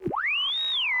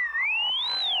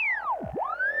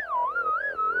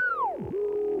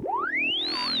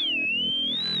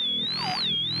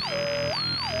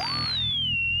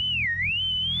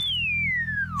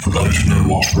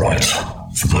what right.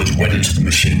 For those wedded to the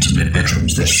machines in their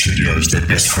bedrooms, their studios, their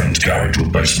best friend's garage or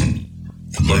basement.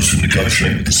 For those who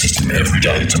negotiate with the system every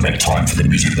day to make time for the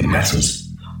music that matters.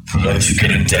 For those who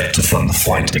get in debt to fund the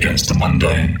fight against the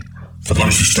mundane. For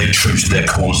those who stay true to their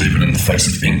cause even in the face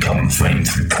of income and fame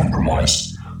through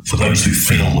compromise. For those who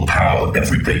feel the power of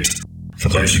every beat. For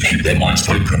those who keep their minds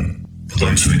open. For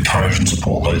those who encourage and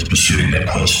support those pursuing their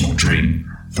personal dream.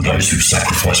 For those who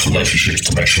sacrifice relationships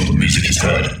to make sure the music is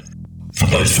heard. For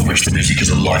those for which the music is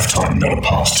a lifetime, not a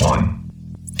pastime.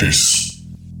 This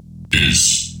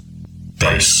is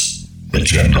Bass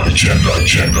Agenda.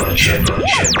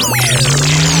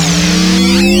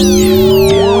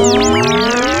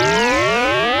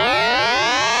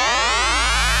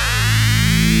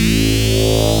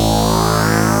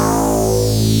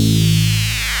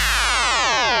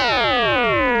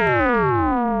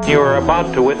 You are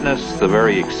about to witness the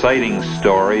very exciting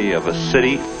story of a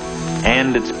city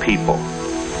and its people.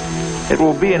 It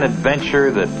will be an adventure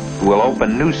that will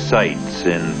open new sights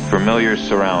in familiar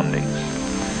surroundings.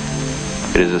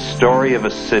 It is a story of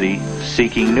a city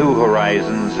seeking new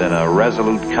horizons in a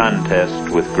resolute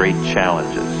contest with great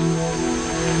challenges.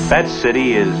 That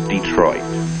city is Detroit.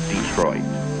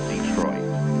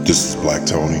 This is Black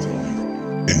Tony,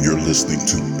 and you're listening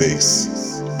to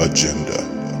Bass Agenda.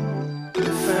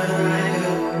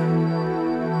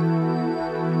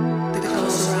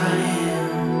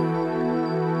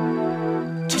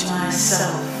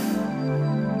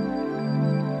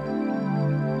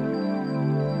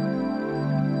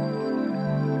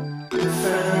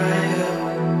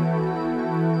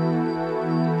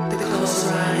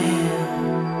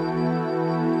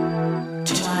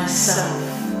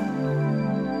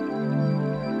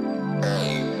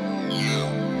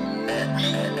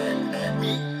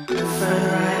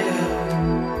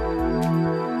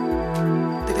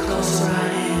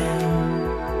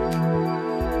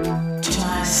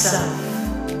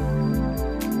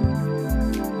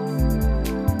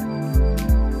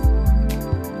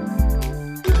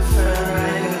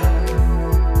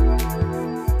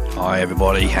 Hi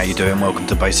everybody, how you doing? Welcome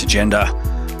to Bass Agenda.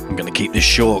 I'm going to keep this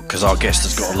short because our guest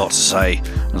has got a lot to say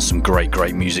and some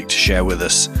great music to share with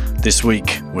us. This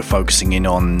week we're focusing in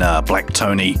on Black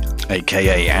Tony,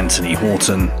 aka Anthony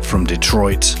Horton from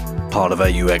Detroit, part of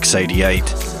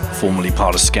AUX88, formerly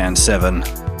part of Scan 7,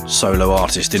 solo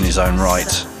artist in his own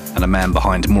right, and a man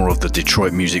behind more of the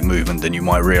Detroit music movement than you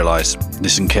might realise.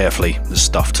 Listen carefully, there's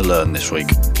stuff to learn this week.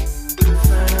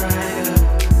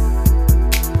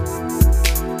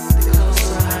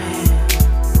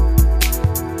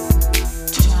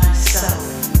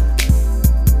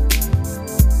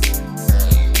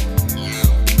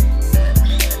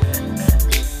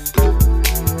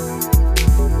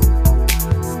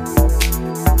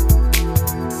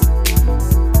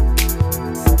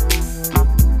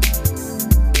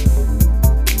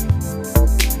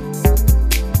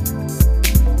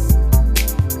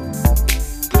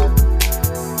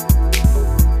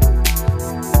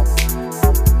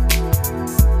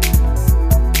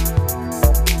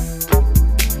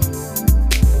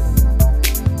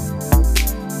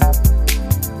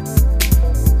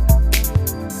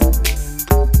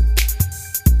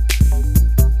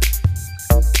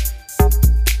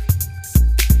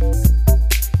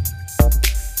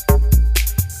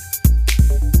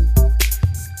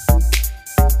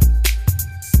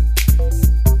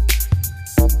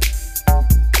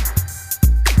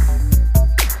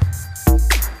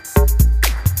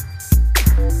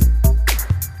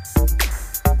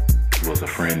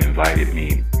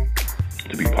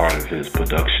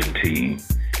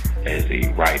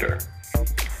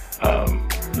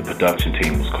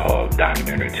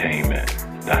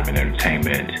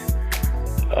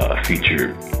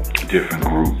 Featured different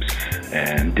groups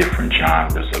and different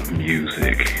genres of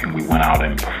music, and we went out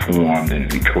and performed in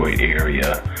the Detroit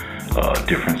area,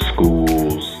 different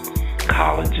schools,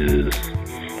 colleges,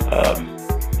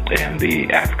 and the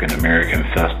African American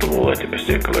Festival at the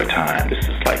particular time. This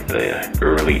is like the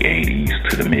early 80s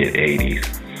to the mid 80s.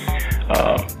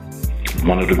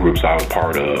 One of the groups I was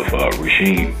part of,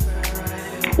 Regime,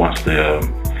 once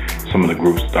some of the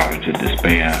groups started to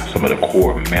disband, some of the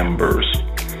core members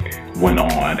went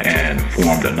on and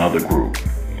formed another group,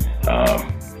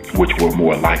 which were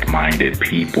more like-minded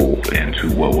people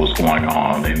into what was going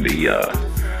on in the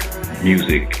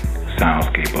music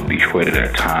soundscape of Detroit at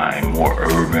that time, more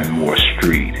urban, more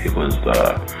street. It was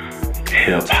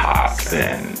hip-hop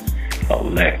and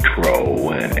electro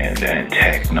and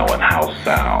techno and house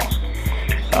sounds.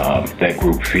 That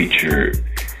group featured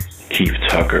Keith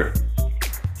Tucker,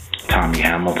 Tommy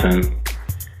Hamilton,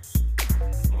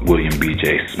 William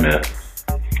B.J. Smith,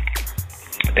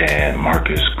 and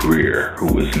Marcus Greer,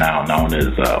 who is now known as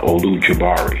Olu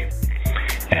Jabari,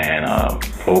 and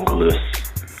vocalist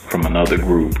from another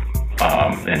group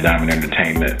in Diamond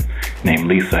Entertainment named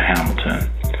Lisa Hamilton,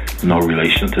 no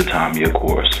relation to Tommy, of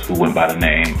course, who went by the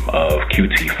name of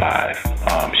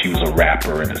QT5. She was a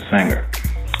rapper and a singer.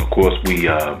 Of course, we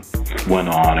went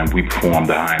on and we performed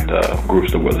behind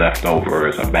groups that were left over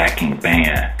as a backing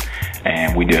band.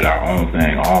 And we did our own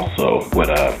thing also with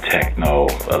techno,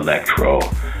 electro,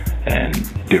 and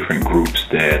different groups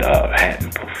that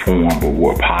hadn't performed or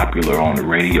were popular on the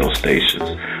radio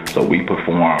stations. So we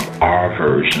performed our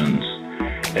versions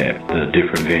at the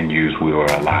different venues we were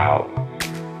allowed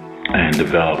and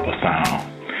developed a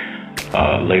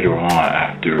sound. Later on,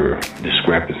 after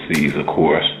discrepancies, of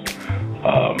course,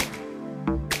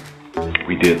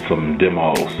 we did some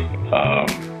demos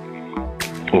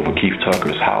over Keith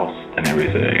Tucker's house and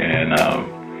everything, and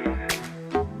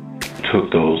took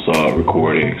those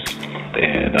recordings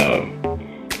and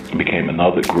became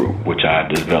another group, which I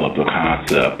developed a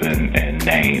concept and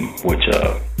name, which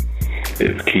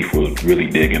Keith was really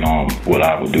digging on what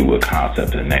I would do with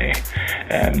concept and name.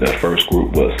 And the first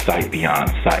group was Sight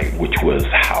Beyond Sight, which was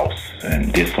house,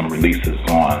 and did some releases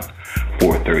on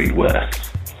 430 West.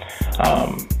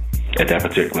 At that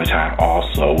particular time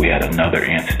also, we had another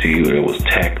entity that was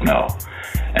techno,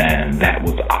 and that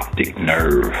was Optic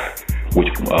Nerve, which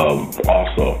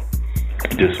also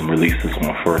did some releases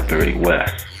on 430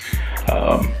 West.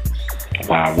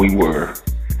 While we were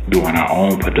doing our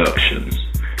own productions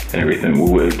and everything,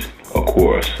 we would, of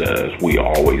course, as we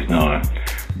always done,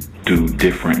 do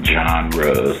different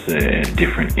genres and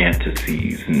different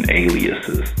entities and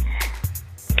aliases.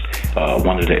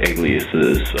 One of the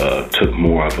aliases took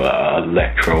more of a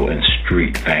electro and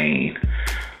street vein,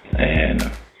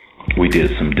 and we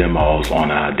did some demos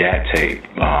on our DAT tape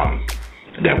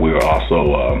that we were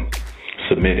also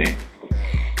submitting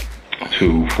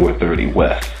to 430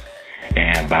 West.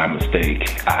 And by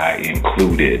mistake, I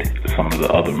included some of the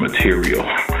other material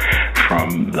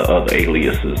from the other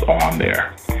aliases on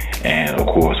there. And of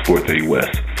course, 430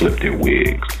 West flipped their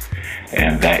wigs.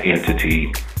 And that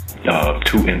entity,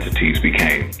 two entities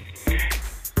became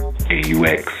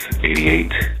AUX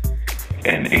 88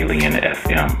 and Alien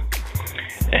FM.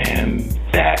 And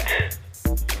that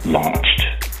launched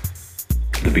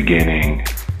the beginning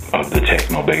of the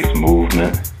techno-based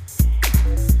movement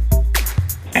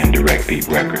and Direct Beat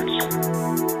Records.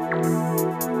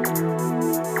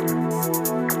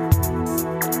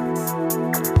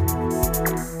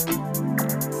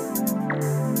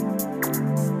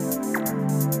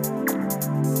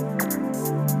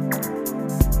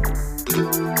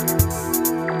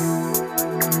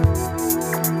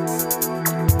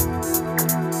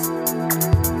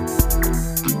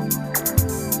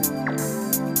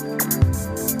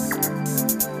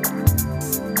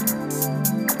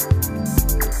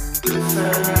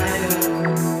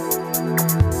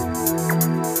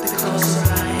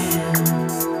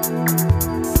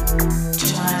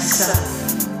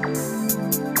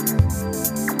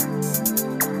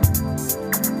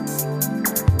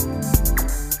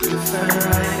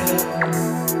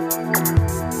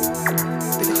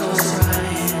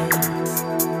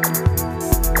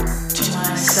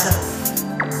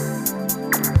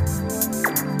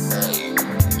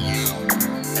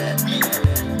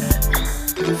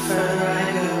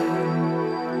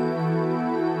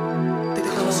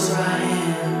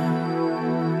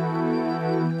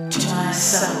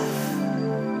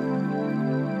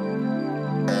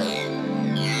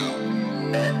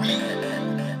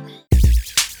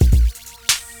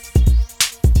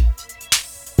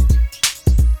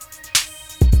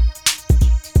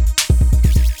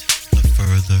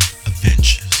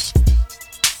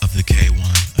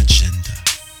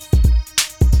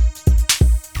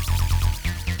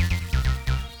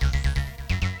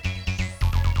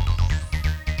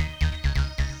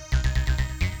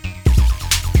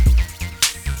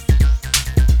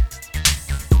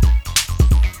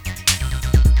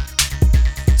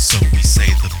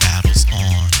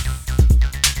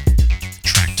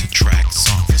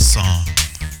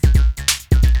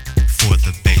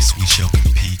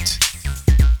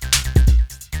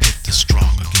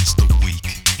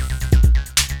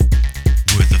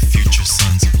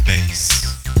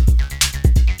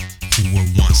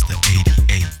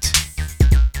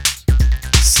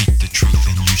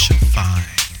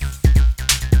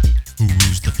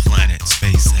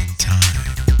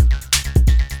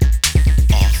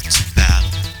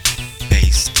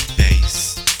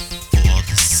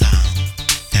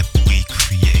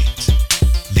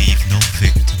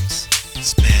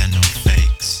 Spare no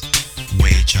fakes,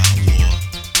 wage our war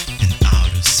in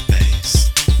outer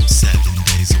space.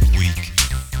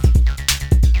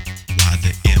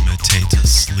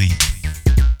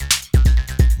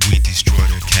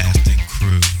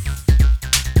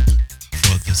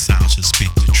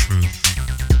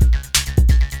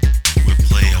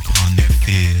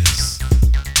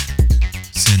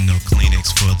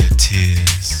 waits for their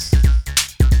tears,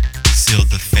 seal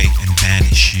the fate and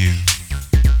banish you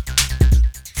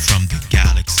from the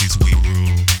galaxies we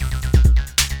rule.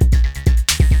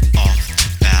 Off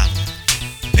to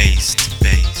battle, base to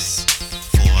base,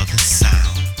 for the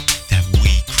sound that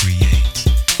we create.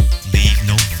 Leave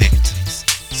no victims,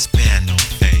 spare no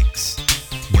fakes,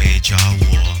 wage our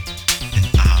war in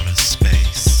outer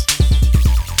space.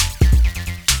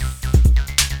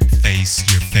 Face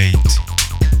your fate.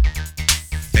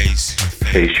 Face your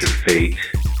fate. Face Your Fate,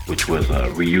 which was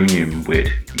a reunion with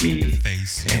me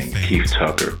and Keith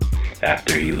Tucker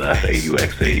after he left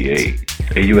AUX88.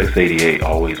 AUX88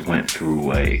 always went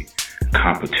through a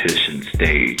competition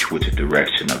stage with the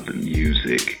direction of the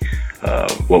music.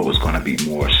 What was going to be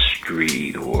more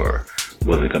street, or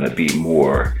was it going to be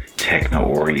more techno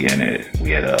oriented?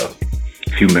 We had a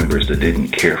few members that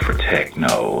didn't care for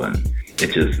techno, and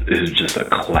it was just a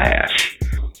clash.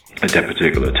 At that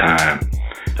particular time,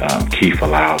 Keith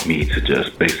allowed me to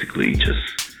just basically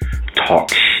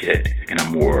talk shit in a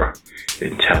more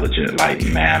intelligent, light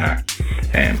manner,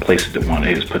 and place it to one of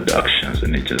his productions,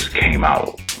 and it just came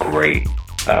out great.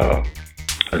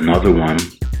 Another one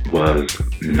was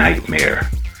Nightmare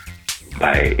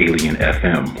by Alien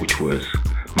FM, which was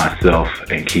myself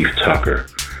and Keith Tucker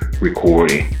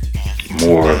recording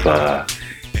more of a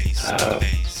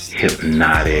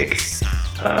hypnotic,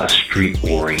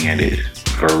 street-oriented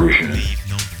version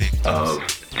of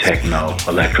techno,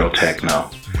 electro-techno.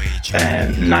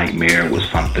 And Nightmare was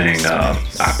something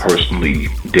I personally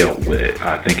dealt with.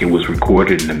 I think it was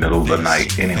recorded in the middle of the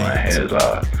night anyway, as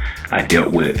I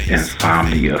dealt with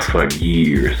insomnia for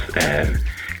years, and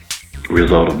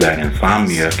result of that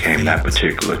insomnia came that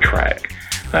particular track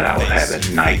that I was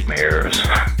having nightmares.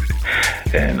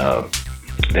 And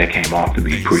that came off to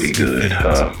be pretty good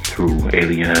through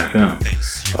Alien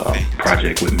FM,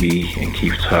 project with me and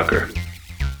Keith Tucker.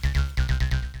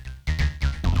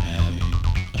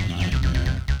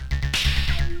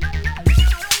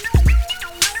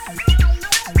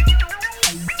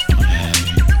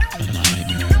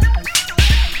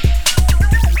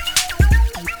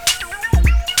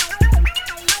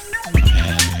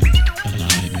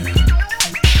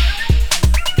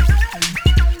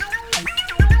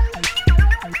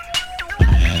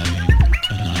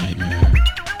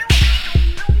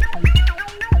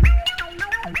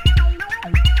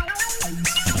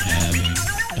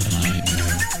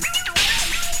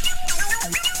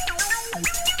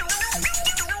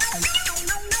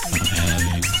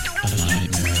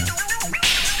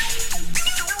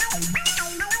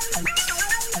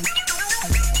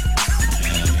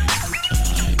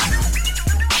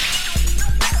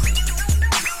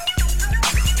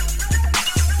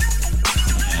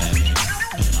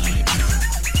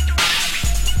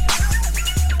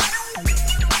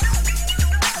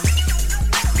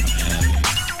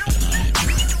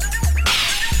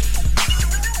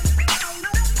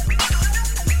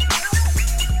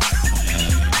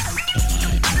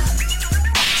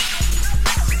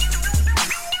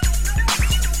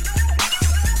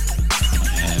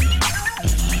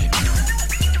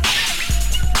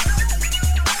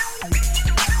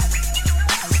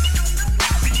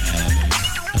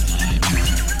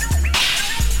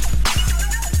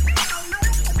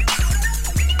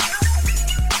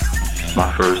 My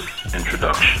first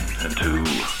introduction into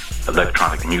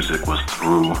electronic music was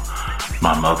through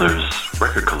my mother's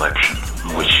record collection,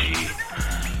 which she,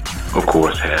 of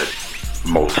course, had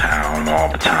Motown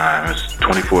all the time. It's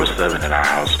 24/7 in our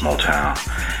house, Motown.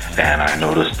 And I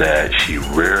noticed that she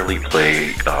rarely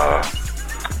played a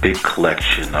big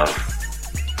collection of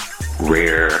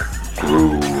rare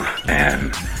groove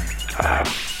and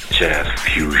jazz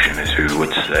fusion, as you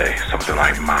would say, something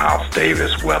like Miles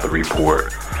Davis, Weather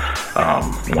Report.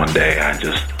 One day I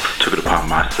just took it upon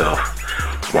myself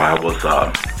while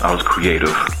I was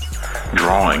creative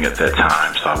drawing at that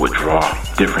time, so I would draw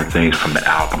different things from the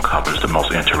album covers, the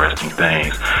most interesting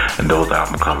things, and those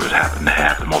album covers happen to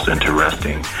have the most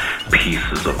interesting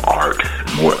pieces of art,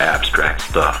 more abstract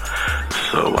stuff.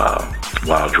 So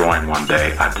while drawing one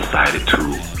day, I decided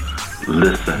to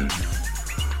listen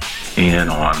in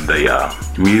on the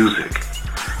music,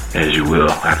 as you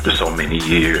will, after so many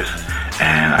years,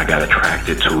 and I got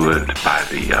attracted to it by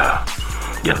the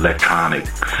electronic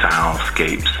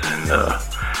soundscapes and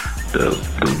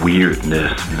the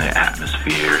weirdness and the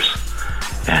atmospheres,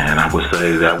 and I would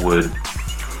say that would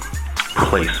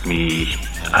place me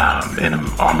in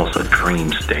almost a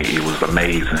dream state. It was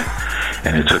amazing,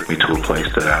 and it took me to a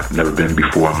place that I've never been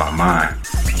before in my mind.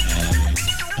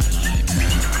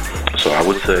 So I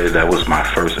would say that was my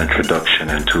first introduction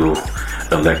into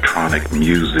electronic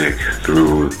music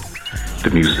through the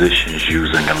musicians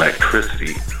using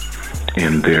electricity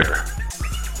in their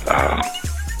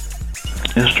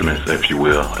instruments, if you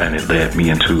will, and it led me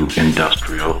into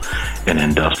industrial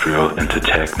into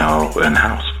techno and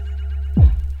house.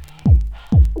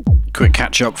 Quick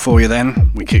catch up for you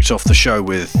then. We kicked off the show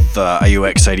with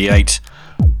AUX88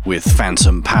 with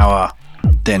Phantom Power,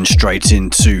 then straight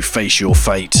into Face Your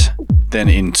Fate, then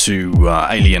into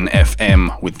Alien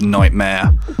FM with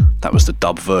Nightmare. That was the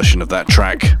dub version of that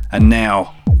track. And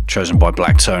now, chosen by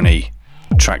Black Tony,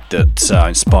 a track that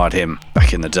inspired him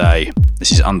back in the day.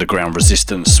 This is Underground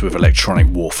Resistance with Electronic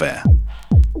Warfare.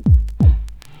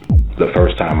 The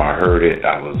first time I heard it,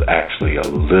 I was actually a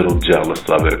little jealous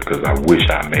of it because I wish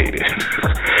I made it.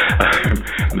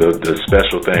 The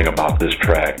special thing about this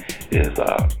track is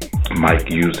Mike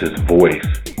used his voice,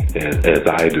 as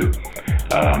I do,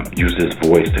 used his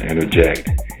voice to interject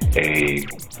a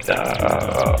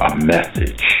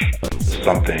message,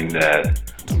 something that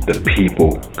the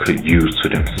people could use to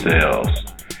themselves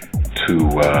to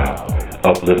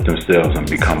uplift themselves and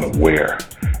become aware.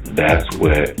 That's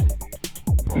what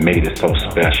made it so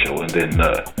special. And then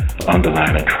the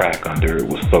underlying track under it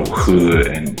was so hood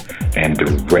and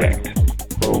direct.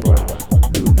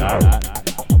 Do not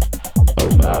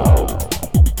allow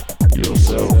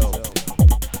yourself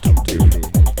to be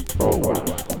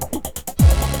programmed.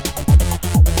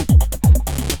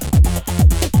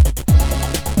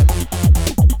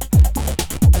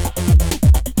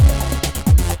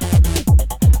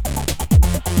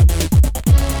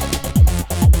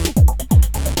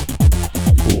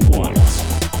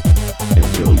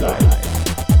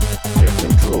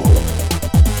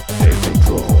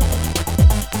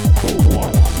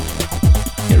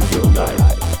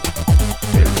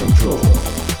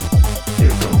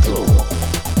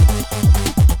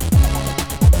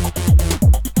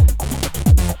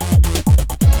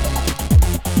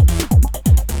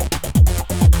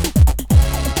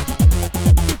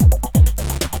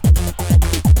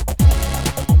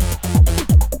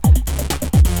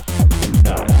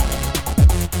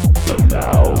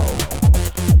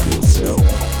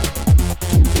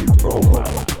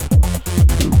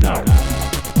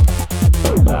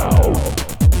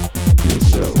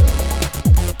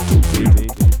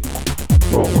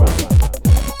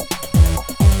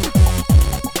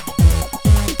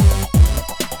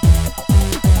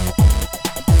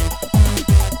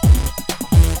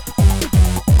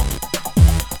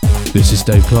 This is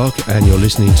Dave Clark, and you're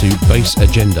listening to Bass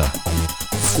Agenda.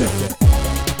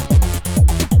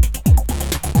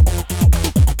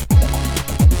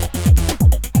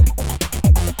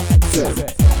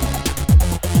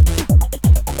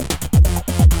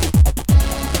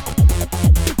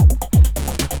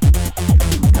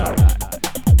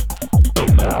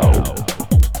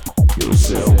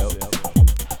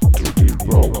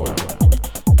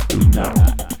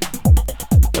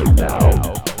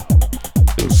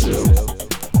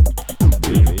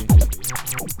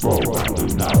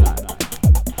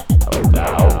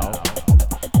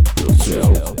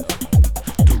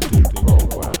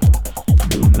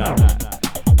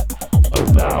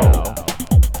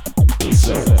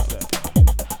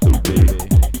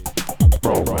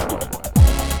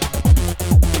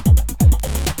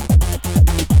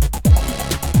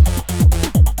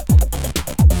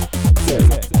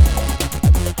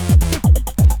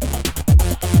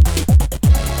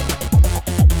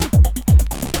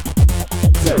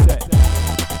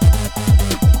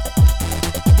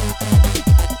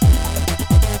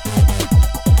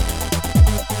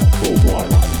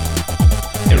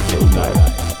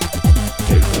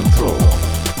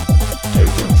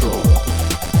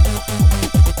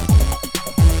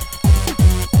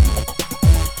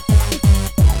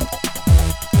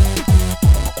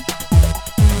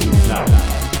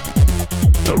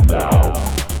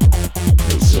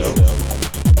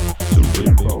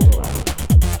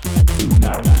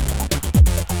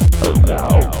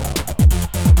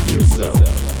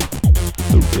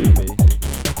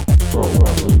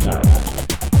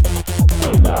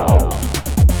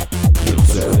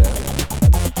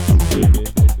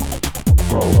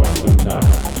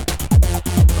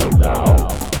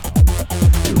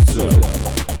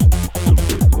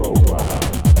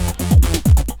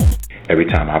 Every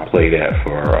time I play that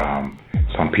for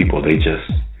some people,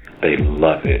 they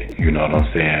love it. You know what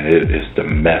I'm saying? It's the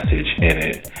message in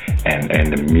it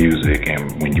and the music.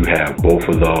 And when you have both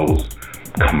of those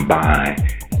combined,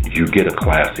 you get a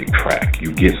classic track.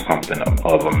 You get something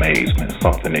of amazement,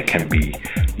 something that can be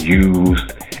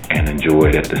used and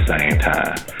enjoyed at the same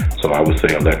time. So I would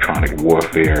say Electronic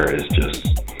Warfare is just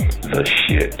the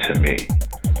shit to me.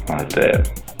 Like that.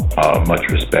 Much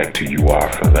respect to you all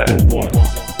for that.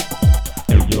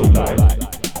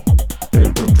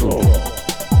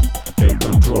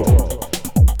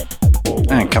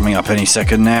 any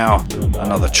second now.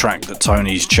 Another track that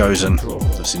Tony's chosen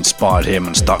that's inspired him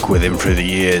and stuck with him through the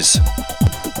years.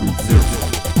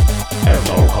 At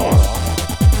all costs.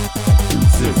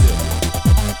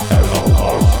 At all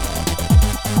costs.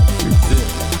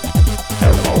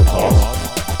 At all costs.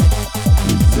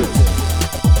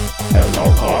 At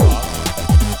all costs.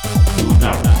 Do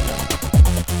not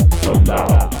allow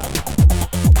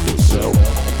yourself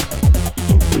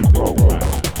to reprogram.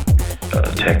 A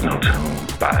techno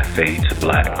tune by Fade to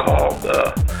Black called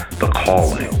The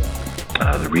Calling,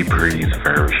 the reprise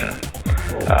version.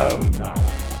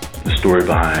 The story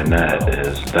behind that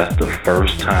is that's the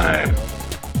first time,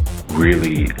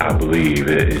 really, I believe,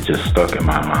 it just stuck in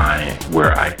my mind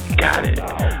where I got it,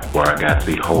 where I got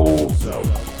the whole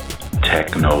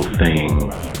techno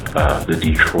thing, the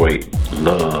Detroit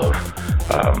love.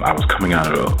 I was coming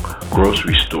out of a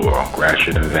grocery store on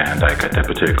Gratiot and Van Dyke at that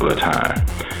particular time,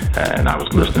 and I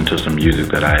was listening to some music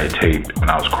that I had taped when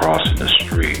I was crossing the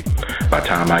street. By the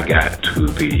time I got to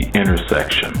the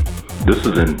intersection, this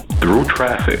is through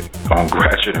traffic on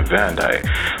Gratiot and Van Dyke,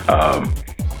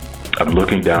 I'm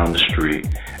looking down the street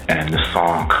and the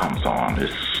song comes on.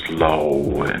 It's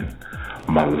slow and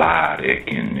melodic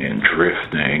and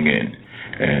drifting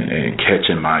and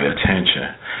catching my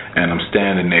attention. And I'm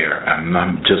standing there and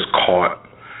I'm just caught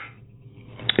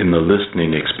in the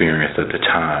listening experience at the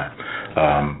time,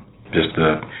 just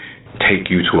to take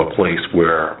you to a place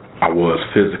where I was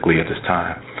physically at this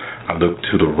time. I looked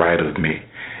to the right of me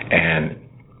and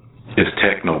it's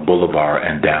Techno Boulevard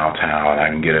and downtown. I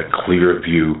can get a clear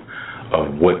view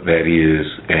of what that is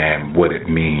and what it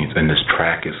means. And this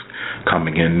track is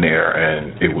coming in there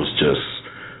and it was just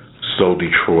so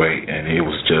Detroit and it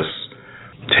was just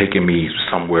taking me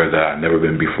somewhere that I've never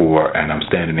been before, and I'm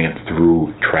standing in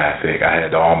through traffic. I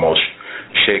had to almost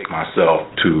shake myself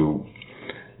to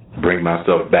bring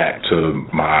myself back to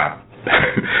my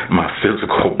my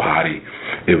physical body.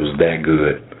 It was that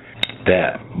good.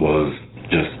 That was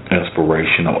just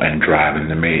inspirational and driving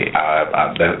to me.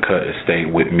 That cut has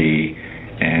stayed with me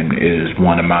and is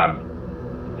one of my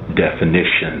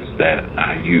definitions that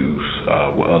I use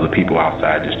with other people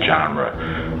outside this genre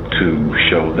to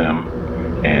show them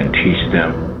and teach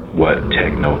them what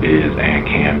techno is and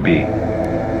can be.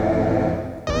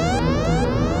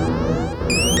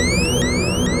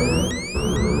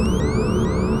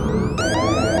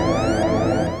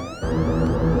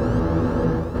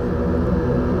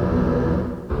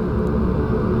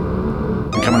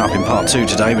 Coming up in part 2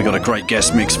 today, we've got a great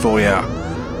guest mix for you.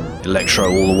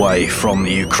 Electro all the way from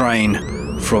the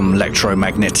Ukraine, from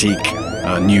Electromagnetic,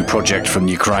 a new project from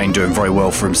Ukraine, doing very well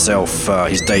for himself.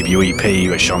 His debut EP,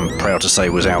 which I'm proud to say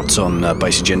was out on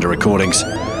Bass Agenda Recordings,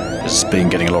 has been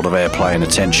getting a lot of airplay and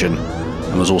attention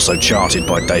and was also charted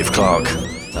by Dave Clark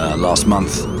last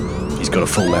month. He's got a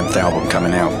full-length album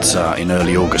coming out in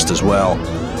early August as well.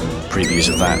 Previews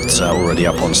of that already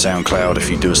up on SoundCloud. If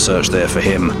you do a search there for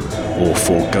him or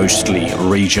for Ghostly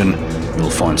Region, you'll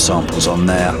find samples on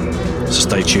there. So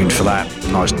stay tuned for that.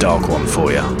 Nice dark one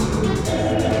for you.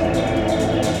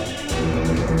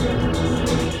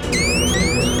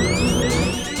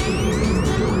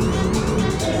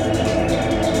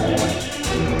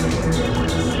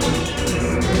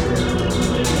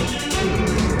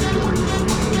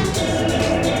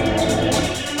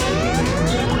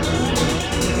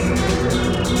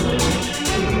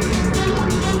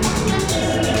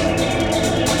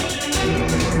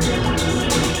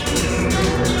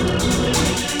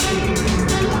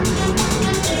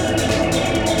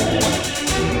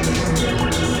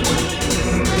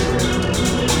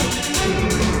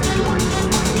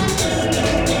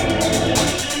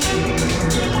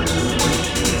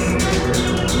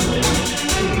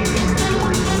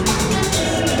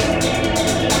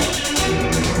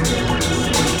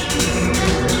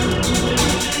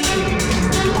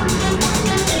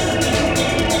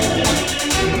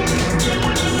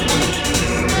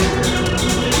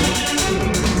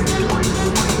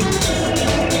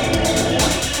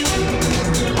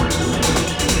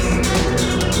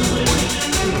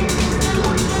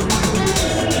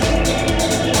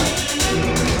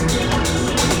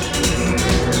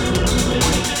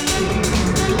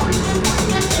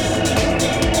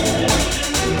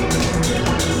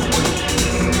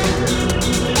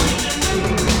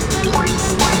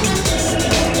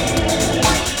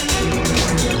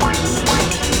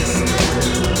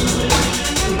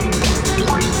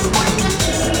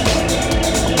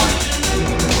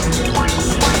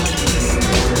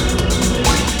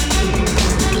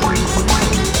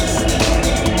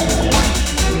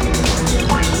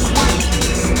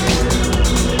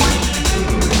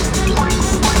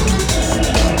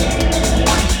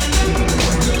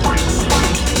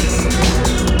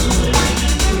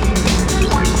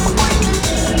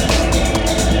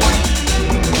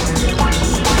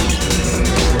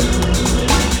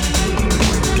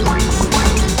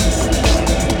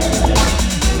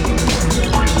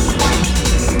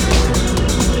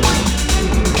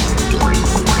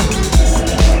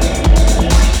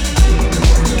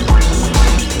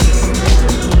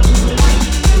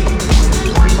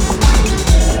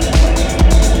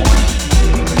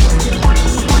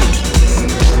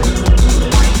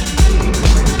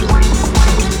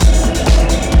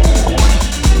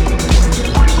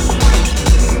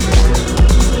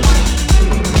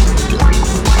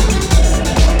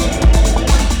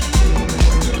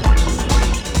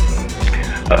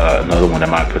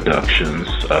 Productions,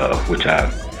 which I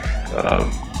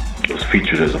was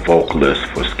featured as a vocalist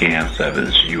for Scan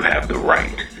 7's You Have the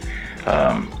Right.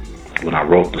 When I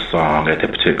wrote the song at that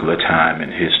particular time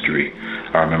in history,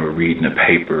 I remember reading a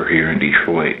paper here in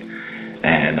Detroit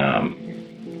and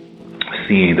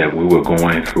seeing that we were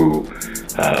going through,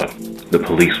 the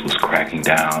police was cracking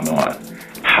down on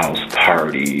house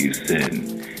parties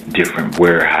and different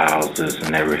warehouses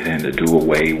and everything to do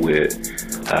away with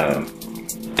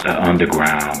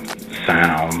underground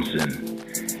sounds and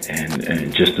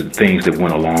just the things that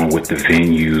went along with the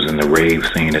venues and the rave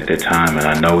scene at that time. And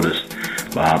I noticed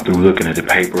through looking at the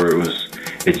paper,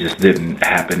 it just didn't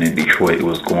happen in Detroit. It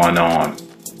was going on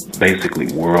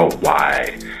basically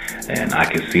worldwide. And I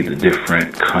could see the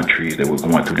different countries that were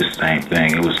going through the same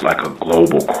thing. It was like a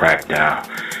global crackdown.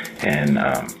 And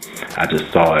I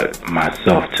just saw it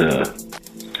myself to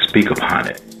speak upon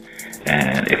it.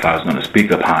 And if I was going to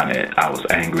speak upon it, I was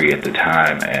angry at the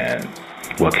time. And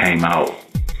what came out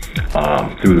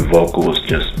through the vocal was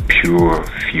just pure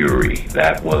fury.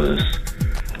 That was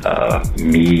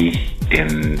me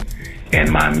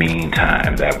in my mean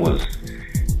time. That was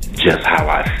just how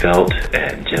I felt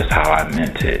and just how I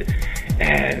meant it.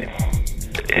 And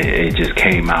it just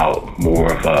came out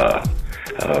more of a,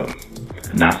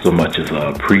 not so much as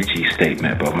a preachy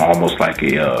statement, but almost like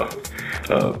a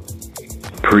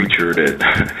preacher that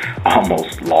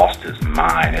almost lost his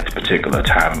mind at the particular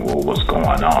time of what was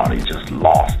going on. He just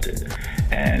lost it.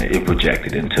 And it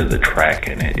projected into the track,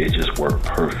 and it just worked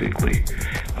perfectly.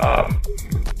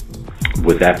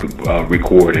 With that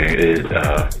recording,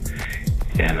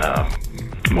 and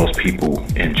most people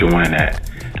enjoying that,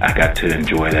 I got to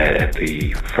enjoy that at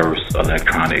the first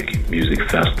electronic music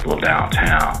festival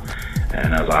downtown.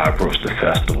 And as I approached the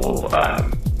festival,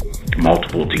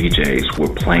 multiple DJs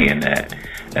were playing that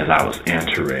as I was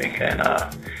entering, and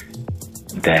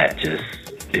that just,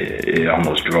 it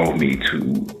almost drove me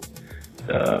to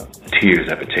tears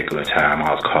at a particular time.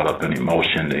 I was caught up in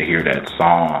emotion to hear that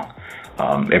song.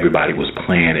 Everybody was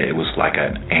playing it. It was like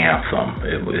an anthem.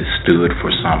 It stood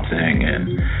for something,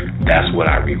 and that's what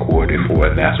I recorded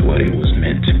for. That's what it was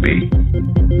meant to be.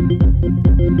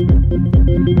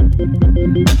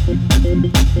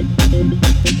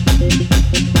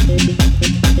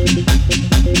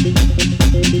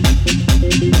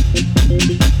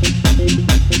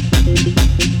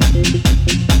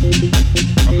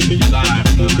 Coming to you live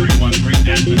from the 313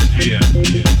 atmosphere to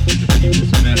keep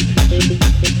this message.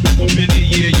 For many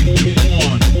years you've been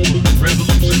warned,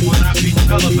 revolution will not be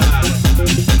televised.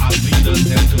 Our leaders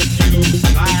have confused,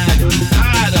 lied, and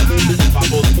tied us by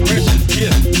most precious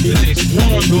gifts that they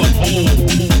sworn to uphold.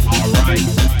 Alright,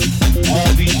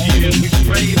 all these years we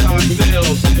strayed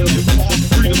ourselves in false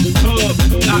freedom's tub,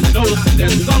 not noticing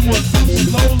that someone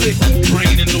slowly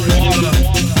draining the water.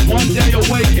 One day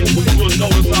awakened, we'll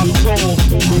notice our souls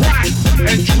cracked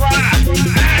and dry,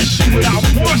 ashy without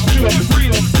moisture of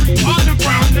freedom.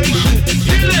 Underground nation,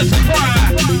 hear this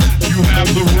cry. You have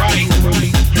the right.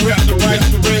 You have the right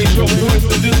to raise your voice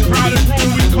in this crowded room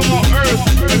we call Earth,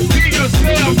 and be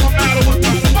yourself no matter what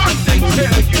the fuck they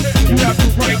tell you. You have the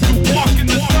right to walk in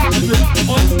the darkness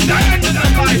or stand in the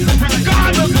light,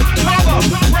 regardless of color,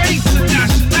 race, and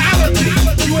nationality.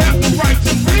 You have the right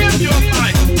to live your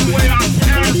life the way our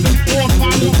parents and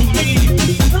forefathers believe,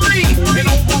 free and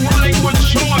overrunning with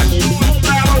choice. No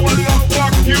matter what the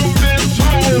fuck you've been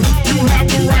told, you have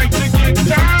the right to get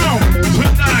down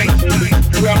tonight.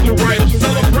 You have the right of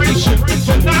celebration.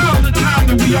 So now's the time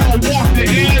that we all walk the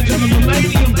edge of the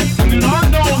millennium in an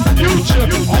unknown future.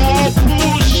 All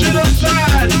bullshit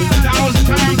aside, now it's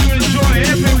time to enjoy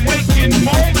every waking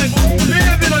moment.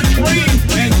 Live in a dream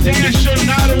and dance your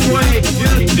night away in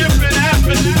a different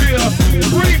atmosphere,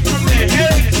 free from the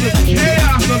headaches and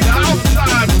chaos of the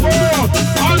outside world.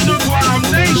 Underground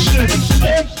nation,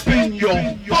 open your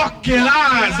fucking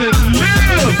eyes and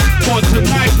live. For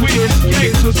tonight we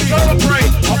escape to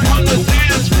celebrate upon the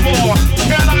dance floor.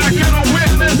 Can I get a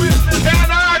witness? Can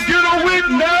I get a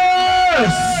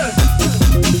witness?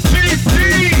 TP,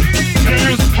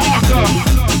 Terrence Parker,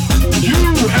 you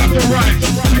have the right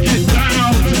to get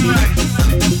down tonight.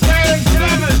 Scan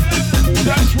 7,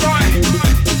 that's right.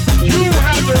 You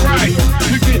have the right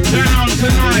to get down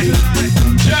tonight.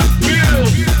 Jeff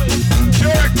Mills,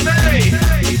 Derek May,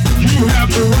 you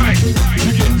have the right to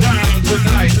get down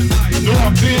tonight.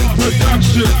 North End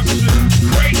Productions,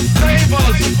 Great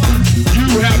Savers, you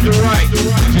have the right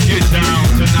to get down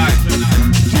tonight.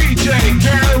 DJ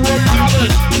Gary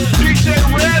Romales, DJ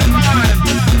Redline,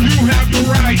 you have the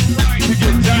right to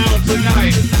get down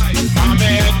tonight. My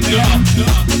man Duff,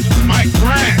 Mike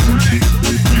Grant,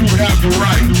 you have the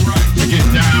right to get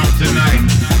down tonight.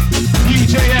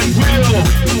 DJ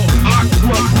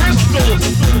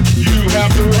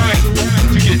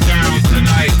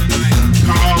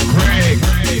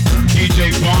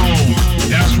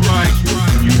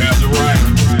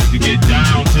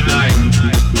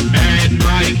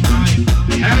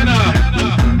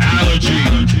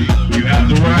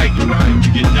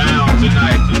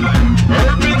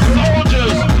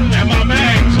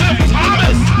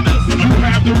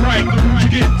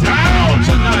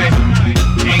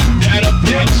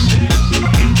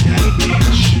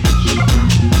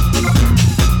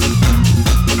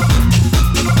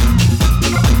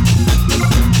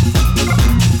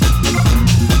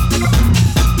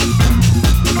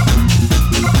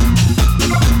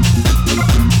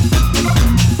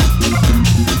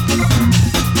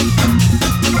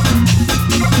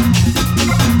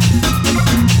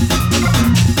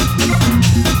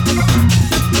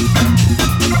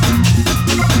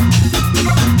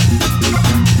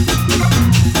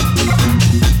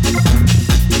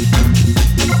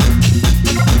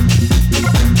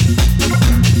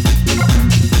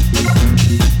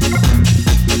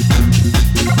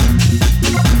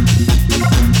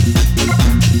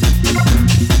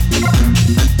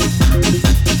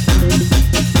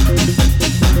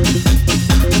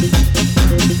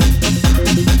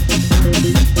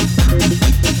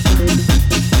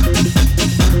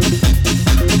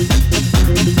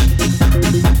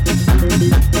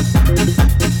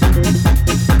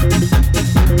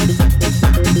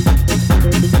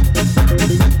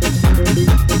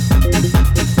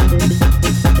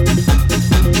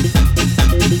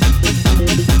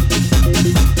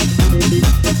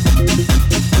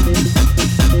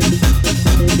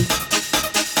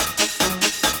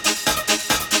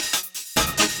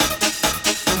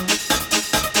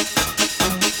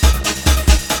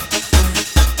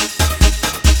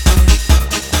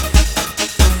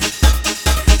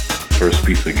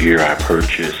piece of gear I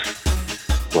purchased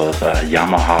was a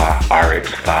Yamaha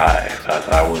RX-5, as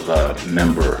I was a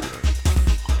member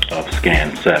of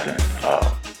Scan 7,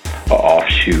 an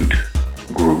offshoot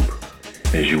group,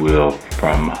 as you will,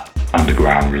 from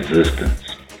Underground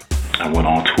Resistance. I went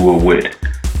on tour with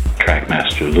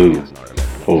Trackmaster Lou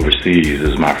overseas. It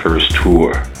was my first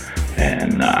tour,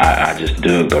 and I just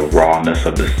dug the rawness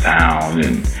of the sound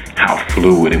and how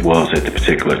fluid it was at the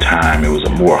particular time. It was a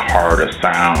more harder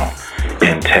sound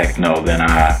in techno than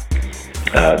I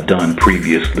done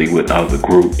previously with other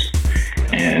groups,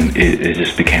 and it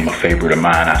just became a favorite of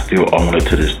mine. I still own it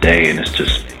to this day, and it's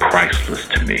just priceless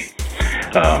to me.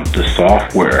 The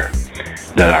software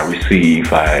that I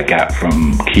received, I got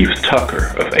from Keith Tucker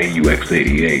of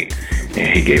AUX88, and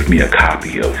he gave me a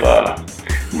copy of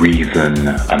Reason.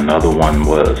 Another one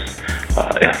was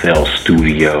FL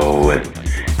Studio, and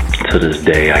to this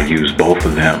day I use both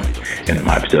of them in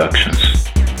my productions.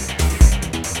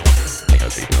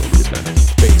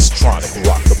 Basstronic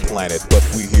rock the planet, but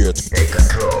we here to take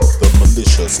control. The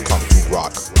militias come to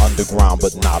rock, underground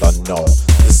but not unknown.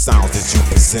 The sounds that you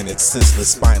presented, senseless,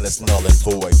 spineless, null and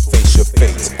void. Face your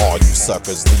fates, all you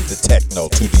suckers, leave the techno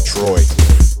to Detroit.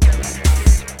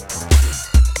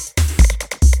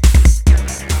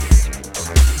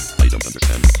 I don't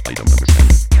understand.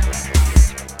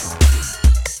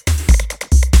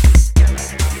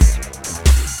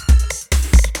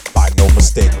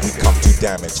 Mistake, we come to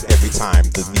damage every time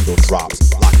the needle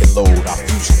drops. Lock and load our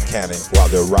fusion cannon while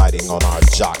they're riding on our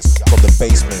jocks. From the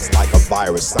basements like a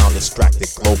virus, sound distracted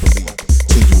globally.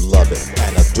 Till you love it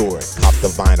and adore it. Cop the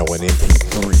vinyl and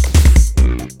MP3.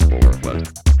 Or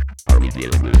what are we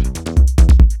dealing with?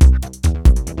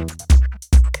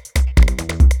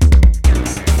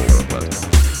 Or what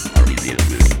are we dealing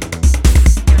with?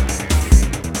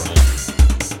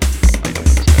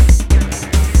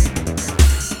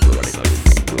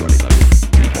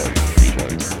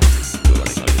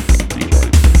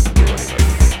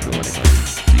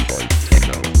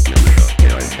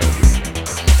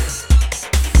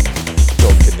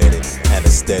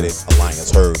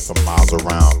 Alliance heard from miles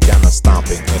around. Gamma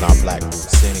stomping in our black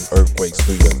roots, sending earthquakes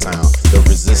through your town. The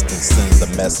resistance sends a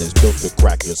message built to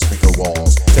crack your speaker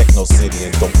walls. Techno City,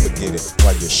 and don't forget it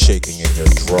while you're shaking in your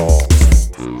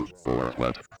drawers. Who or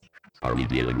what are we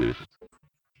dealing with?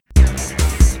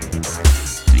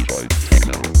 Detroit,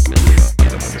 techno, militia, I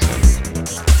don't understand.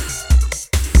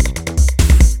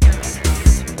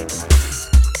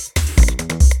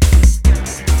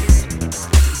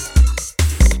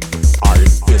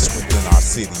 Within our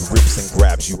city rips and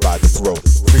grabs you by the throat.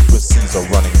 Frequencies are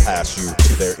running past you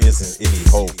till there isn't any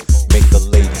hope. Make the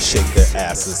ladies shake their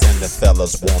asses and the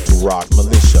fellas want to rock.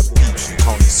 Militia peeps you,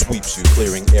 Tony sweeps you,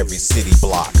 clearing every city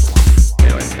block.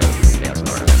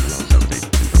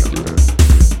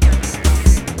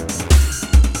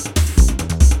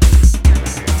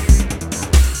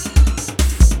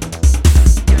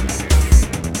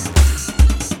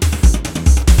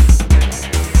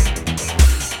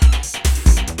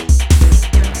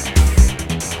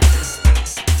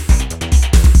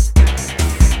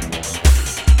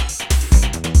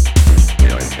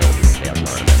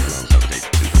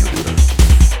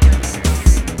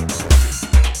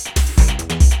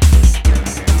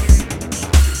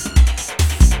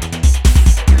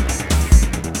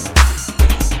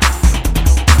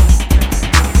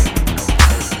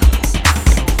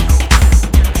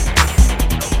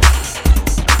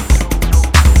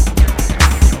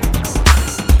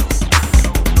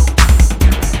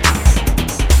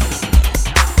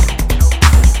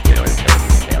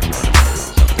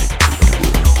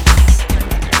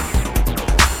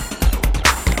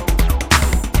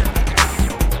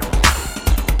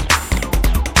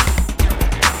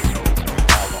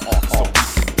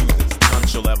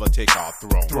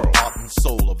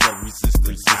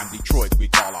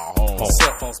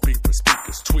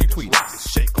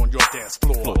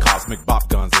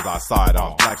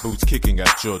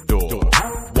 Your door. 1.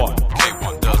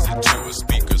 K1 does it to his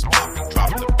speakers, popping, drop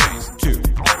the bass. 2.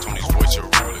 Tony's voice, your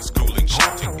rule is cooling,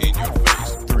 shouting in your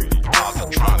face. 3.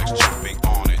 Positronics jumping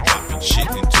on and dropping shit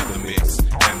into the mix,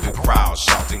 and the crowd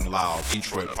shouting loud.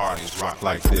 Detroit parties rock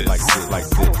like this, like this, like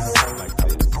this, like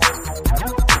this.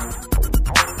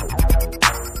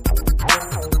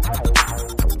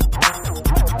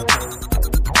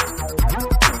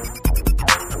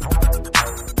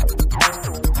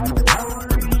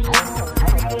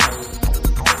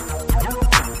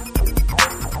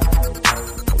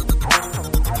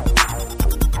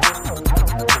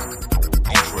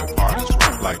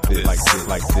 Like this, like this,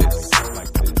 like this,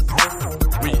 like this.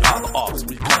 We are the artists,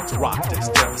 we come to rock this,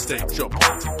 devastate your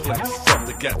party place. From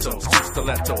the ghettos to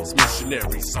stilettos,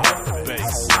 missionaries of the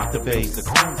bass. Not the bass that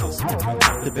clowns are smoking,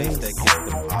 not the bass that gets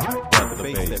them high, but the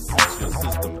bass that pumps your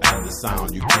system and the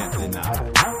sound you can't deny.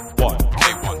 One,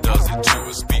 K1 does it too,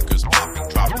 his speakers popping,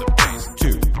 drop the bass.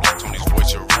 two, Black Tony's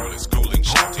voice, your rule is schooling,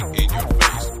 shouting in your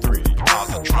face. three,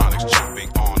 Positronics jumping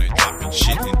on and dropping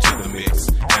shit into the mix.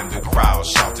 And the crowd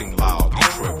shouting loud,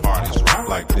 Detroit parties rock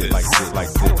like this, like this,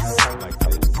 like this, like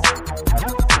this.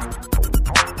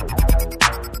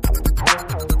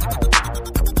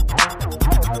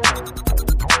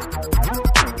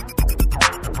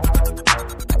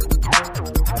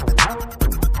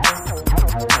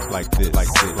 Like this, like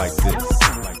this, like this,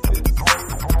 like this.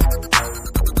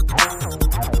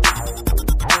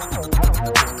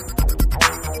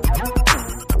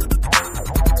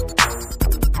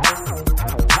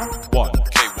 One,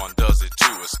 K1 does it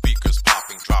too, his speakers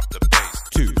popping, drop the bass.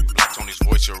 two, Black Tony's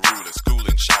voice, your rule is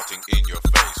schooling, shouting in your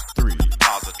face. three,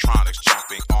 Positronics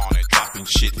jumping on and dropping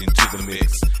shit into the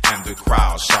mix. And the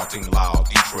crowd shouting loud,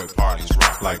 Detroit parties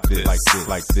rock like this, like this,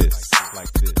 like this,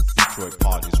 like this. Detroit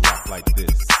parties rock like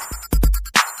this.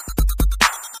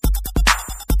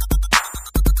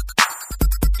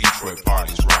 Detroit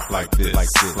parties rock Like this, like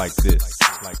this, like this,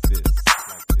 like this,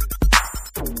 like this.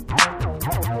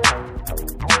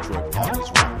 Detroit parties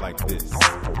rock like this.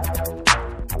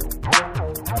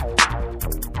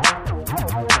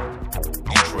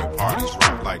 Detroit parties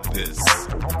rock Like this,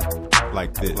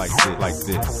 like this, like this, like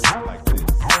this, like this.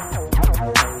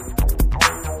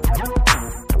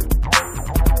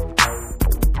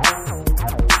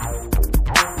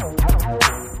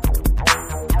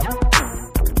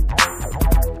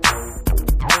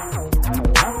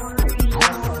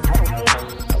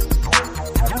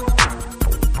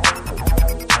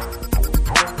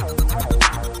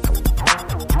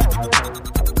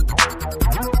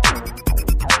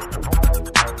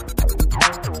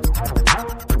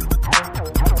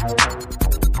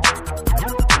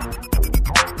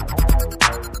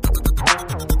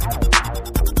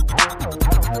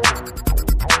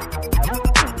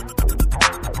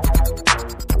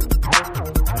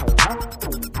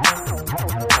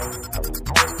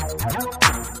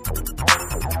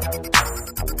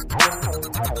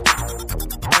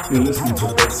 You're listening to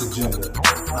Bass Agenda.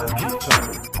 I'm Keith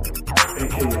Tucker,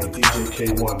 aka DJ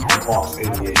K1 from Off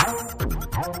 88.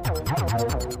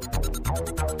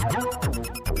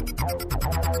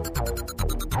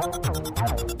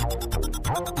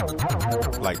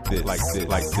 Like this, like this,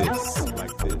 like this,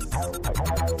 like this.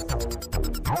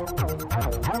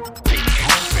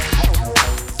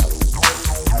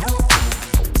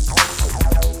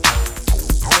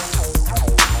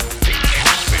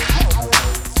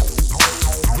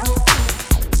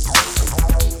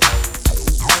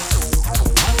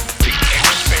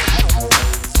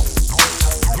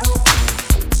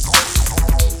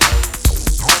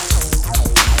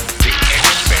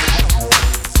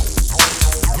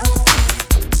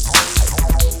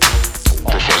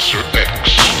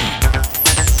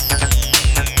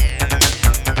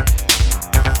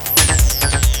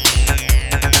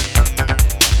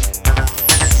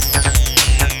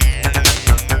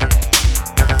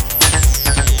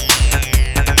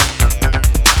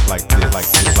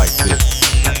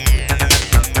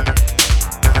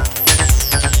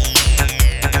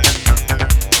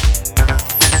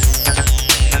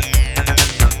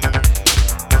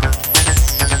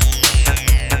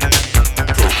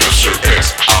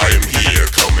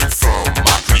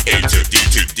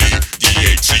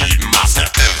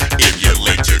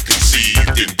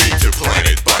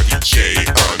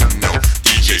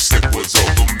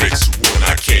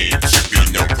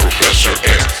 Professor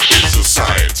S is a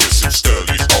scientist who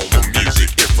studies all the music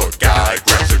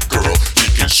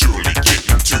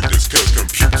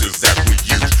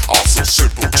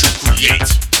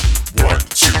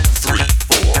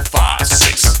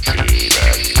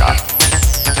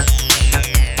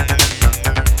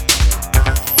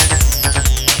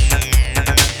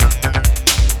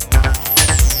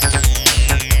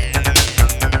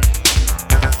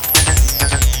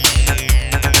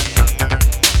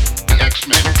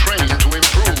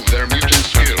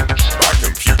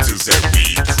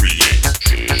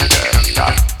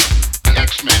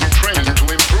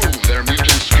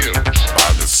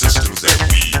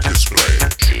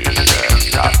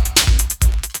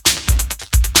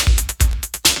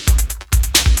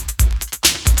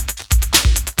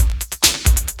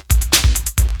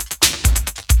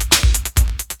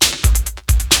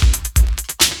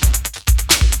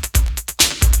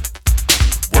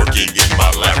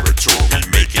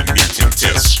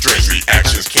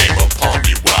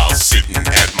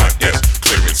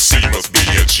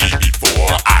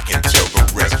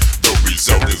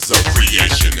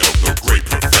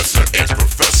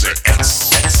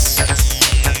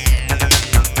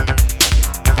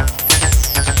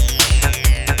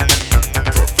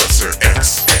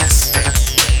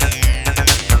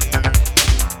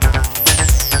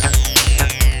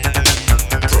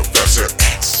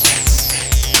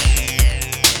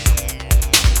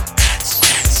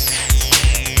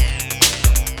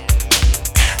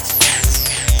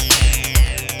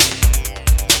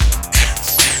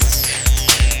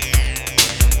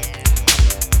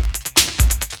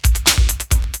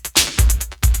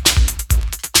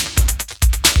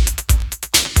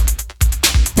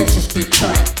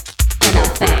Detroit, in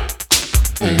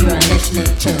effect, and you are listening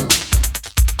to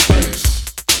Bass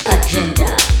Agenda.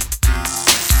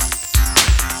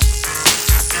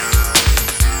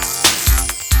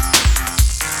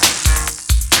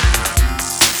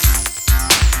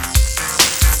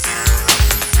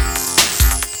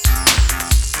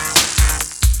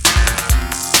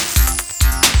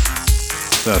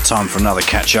 So time for another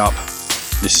catch up.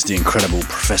 This is the incredible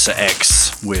Professor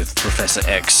X with Professor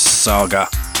X Saga,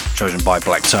 chosen by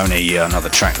Black Tony, another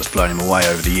track that's blown him away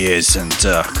over the years, and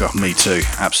God, me too,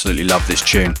 absolutely love this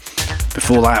tune.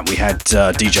 Before that we had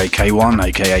DJ K1,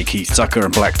 aka Keith Tucker,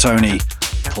 and Black Tony,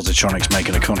 Positronics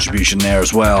making a contribution there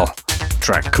as well,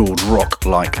 track called Rock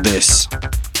Like This.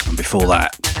 And before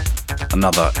that,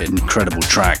 another incredible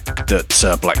track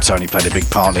that Black Tony played a big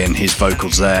part in, his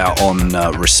vocals there on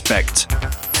Respect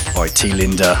by T.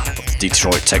 Linda,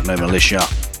 Detroit Techno Militia.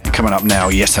 And coming up now,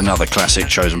 yet another classic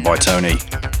chosen by Tony,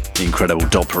 the incredible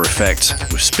Doppler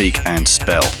Effect with Speak and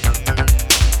Spell.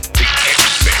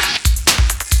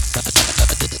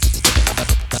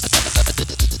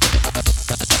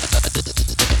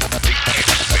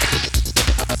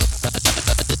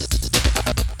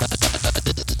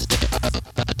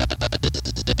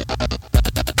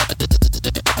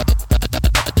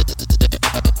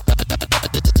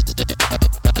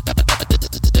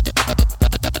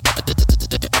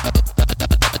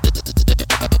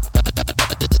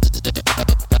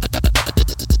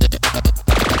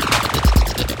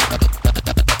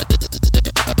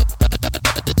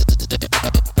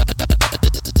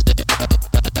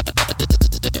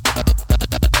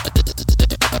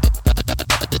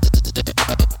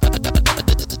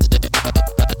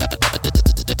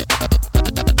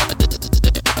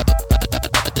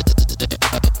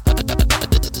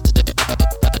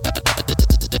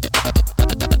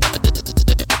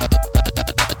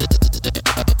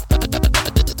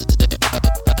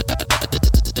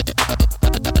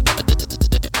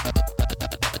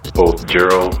 Both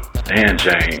Gerald and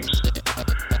James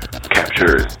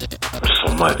captured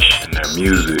so much in their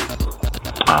music.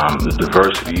 The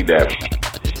diversity that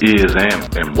is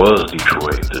and was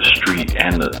Detroit, the street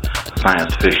and the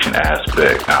science fiction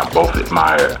aspect, I both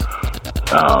admire,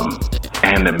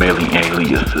 and the mailing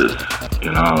aliases.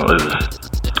 You know,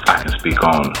 I can speak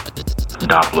on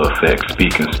Doppler Effect,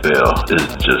 Speak and Spell is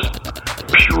just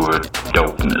pure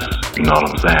dopeness. You know what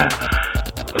I'm saying?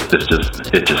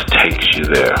 It just takes you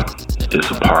there. It's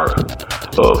a part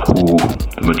of who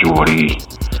the majority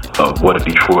of what a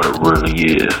Detroiter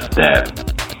really is. That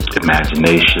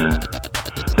imagination,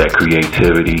 that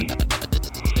creativity,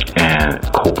 and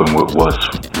coping with what's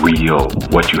real,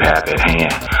 what you have at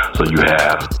hand. So you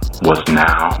have what's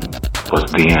now,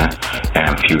 what's then,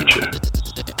 and future.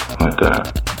 With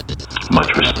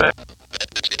much respect.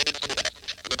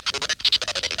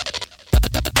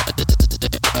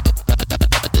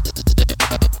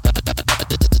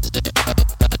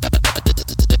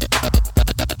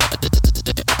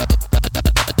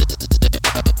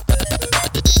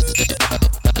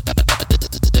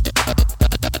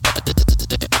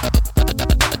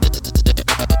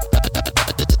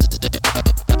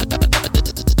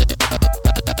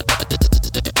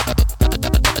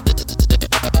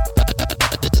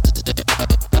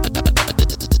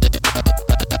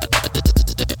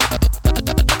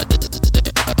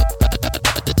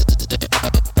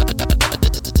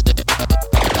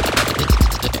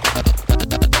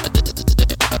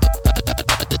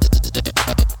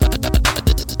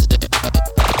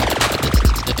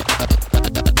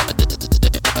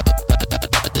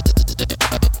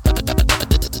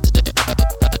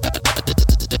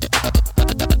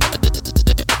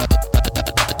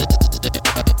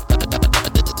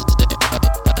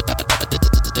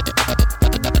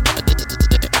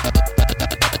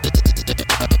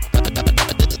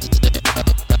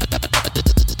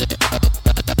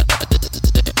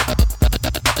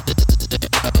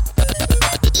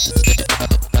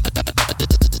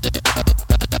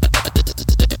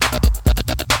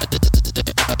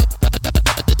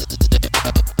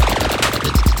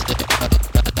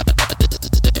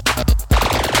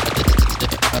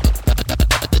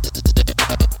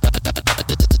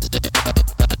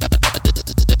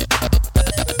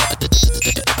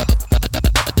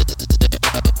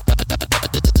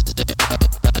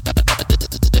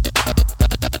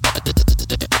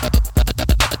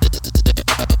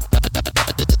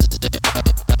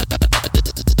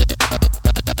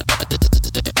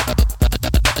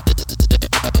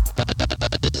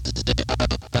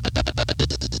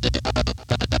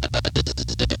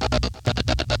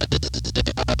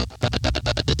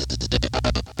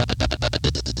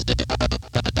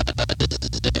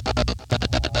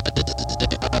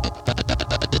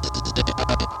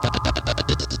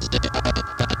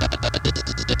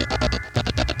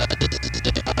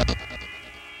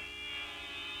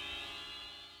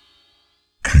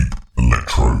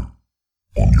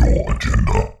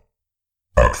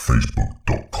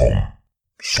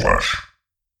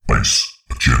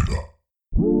 facebook.com/bassagenda.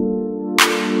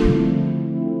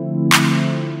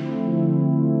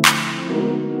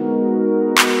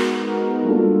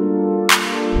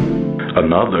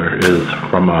 Another is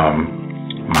from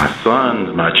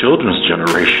my children's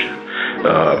generation,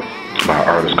 by an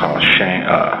artist called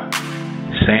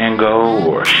Sango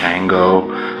or Shango.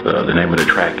 The name of the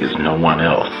track is No One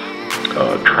Else,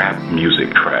 trap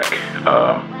music track,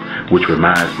 which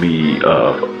reminds me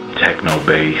of techno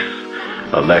bass,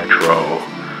 electro,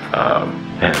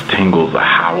 has tingles of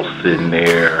house in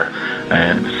there,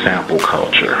 and sample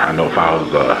culture. I know if I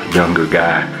was a younger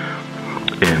guy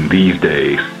in these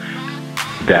days,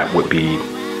 that would be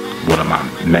one of my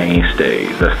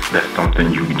mainstays. That's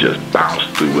something you can just bounce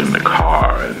through in the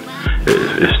car, and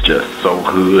it's just so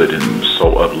hood and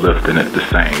so uplifting at the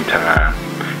same time,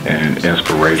 and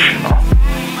inspirational.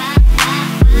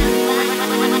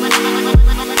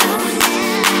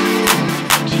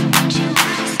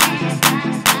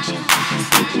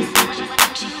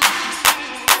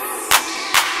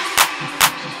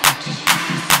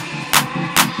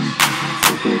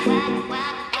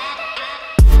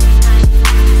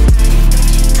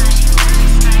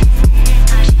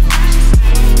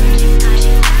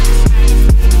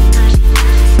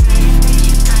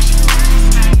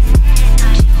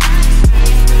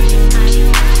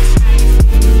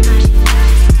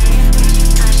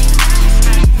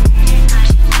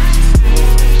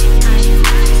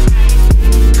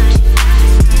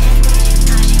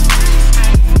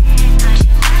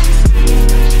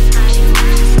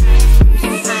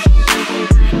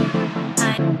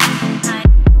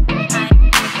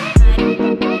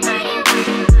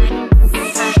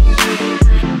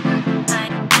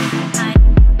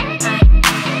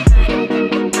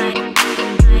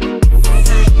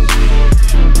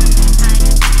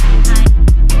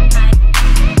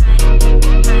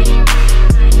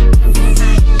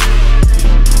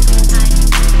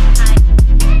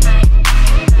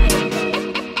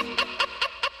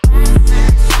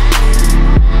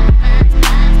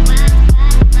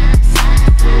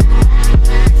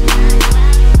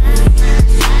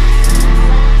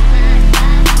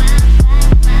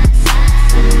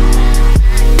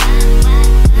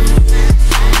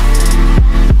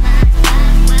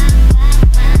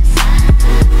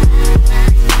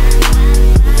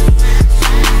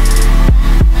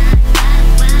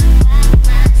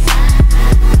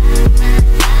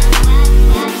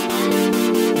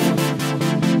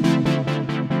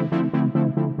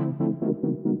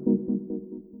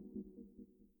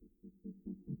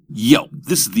 Yo,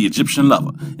 this is the Egyptian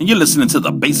Lover, and you're listening to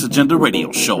the Bass Agenda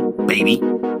Radio Show, baby.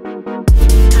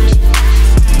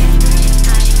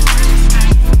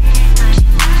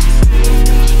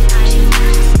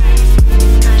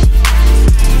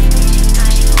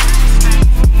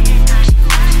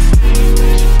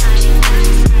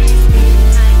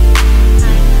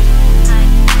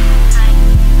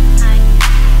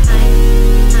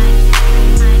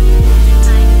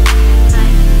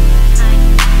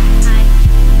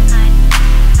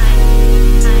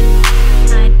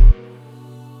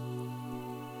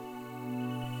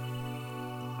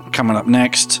 Coming up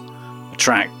next, a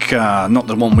track, not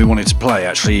the one we wanted to play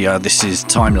actually, this is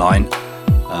Timeline,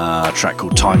 a track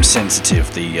called Time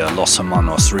Sensitive, the Los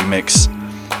Hermanos remix.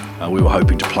 We were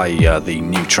hoping to play the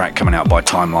new track coming out by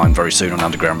Timeline very soon on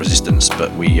Underground Resistance,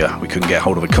 but we couldn't get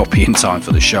hold of a copy in time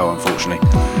for the show, unfortunately.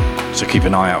 So keep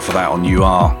an eye out for that on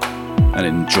UR, and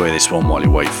enjoy this one while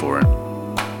you wait for it.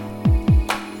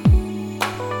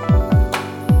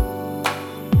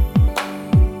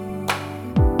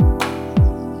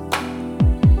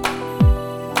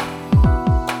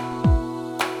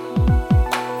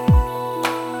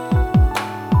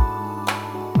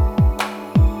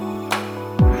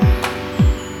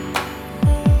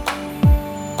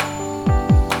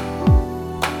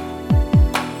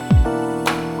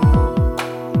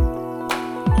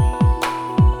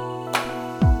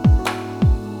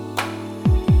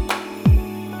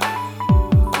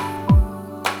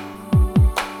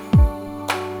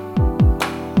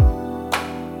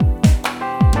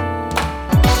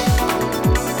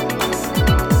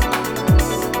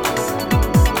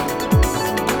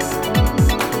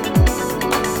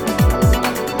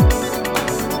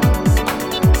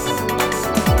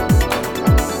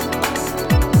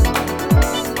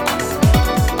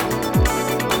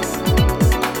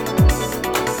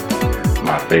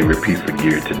 Favorite piece of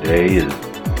gear today is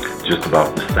just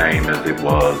about the same as it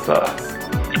was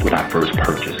when I first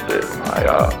purchased it. My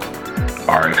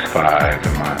RX5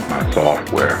 and my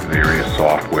software, various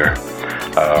software.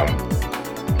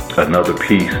 Another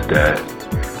piece that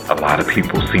a lot of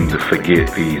people seem to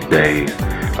forget these days.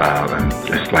 And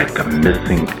it's like the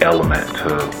missing element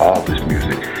to all this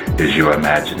music is your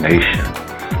imagination.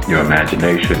 Your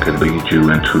imagination can lead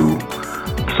you into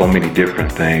so many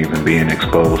different things, and being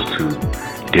exposed to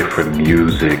different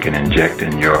music and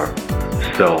injecting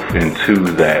yourself into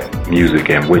that music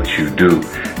and what you do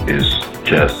is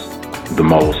just the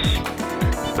most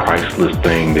priceless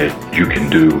thing that you can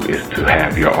do, is to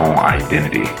have your own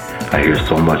identity. I hear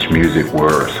so much music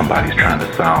where somebody's trying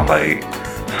to sound like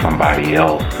somebody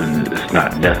else and it's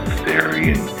not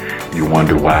necessary, and you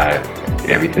wonder why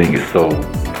everything is so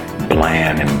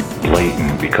bland and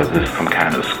blatant, because it's some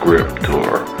kind of script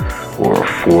or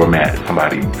format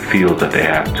somebody feels that they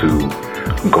have to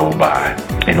go by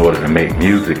in order to make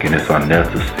music, and it's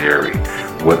unnecessary.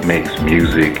 What makes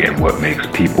music and what makes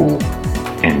people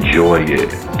enjoy it,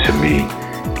 to me,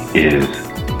 is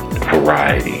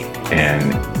variety and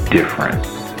difference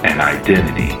and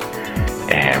identity.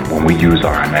 And when we use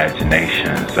our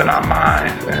imaginations and our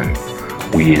minds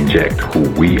and we inject who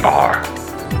we are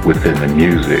within the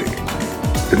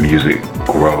music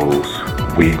grows.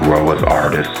 We grow as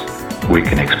artists. We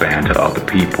can expand to other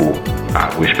people.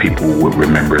 I wish people would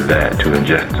remember that, to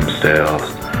inject themselves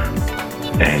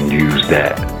and use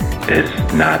that.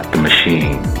 It's not the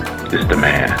machine, it's the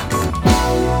man.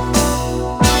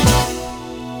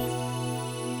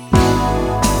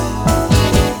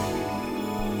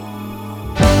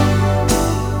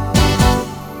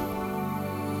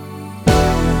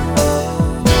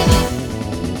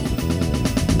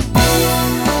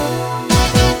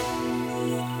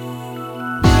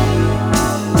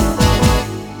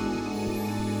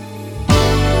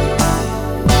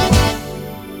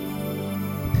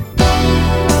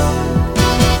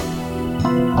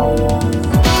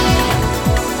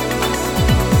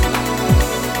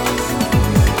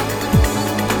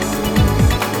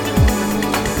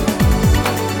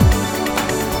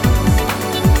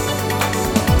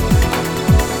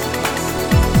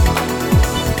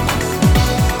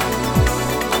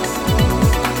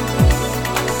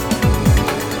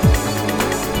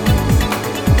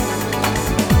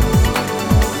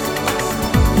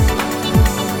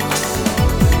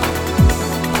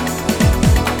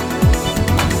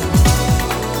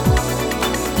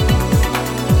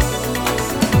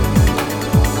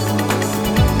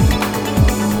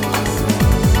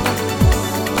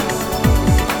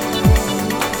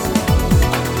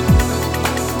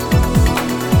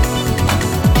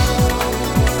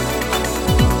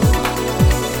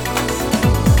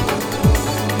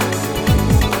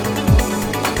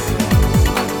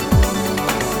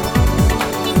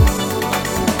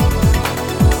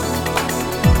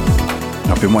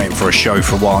 Been waiting for a show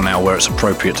for a while now where it's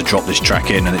appropriate to drop this track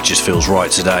in, and it just feels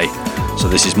right today. So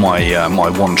this is my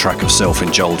one track of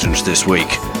self-indulgence this week.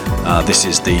 This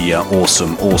is the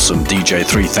awesome DJ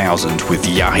 3000 with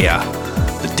Yahya,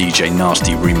 the DJ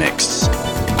Nasty remix.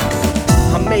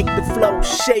 I make the flow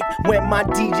shake when my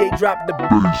DJ drop the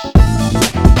bass.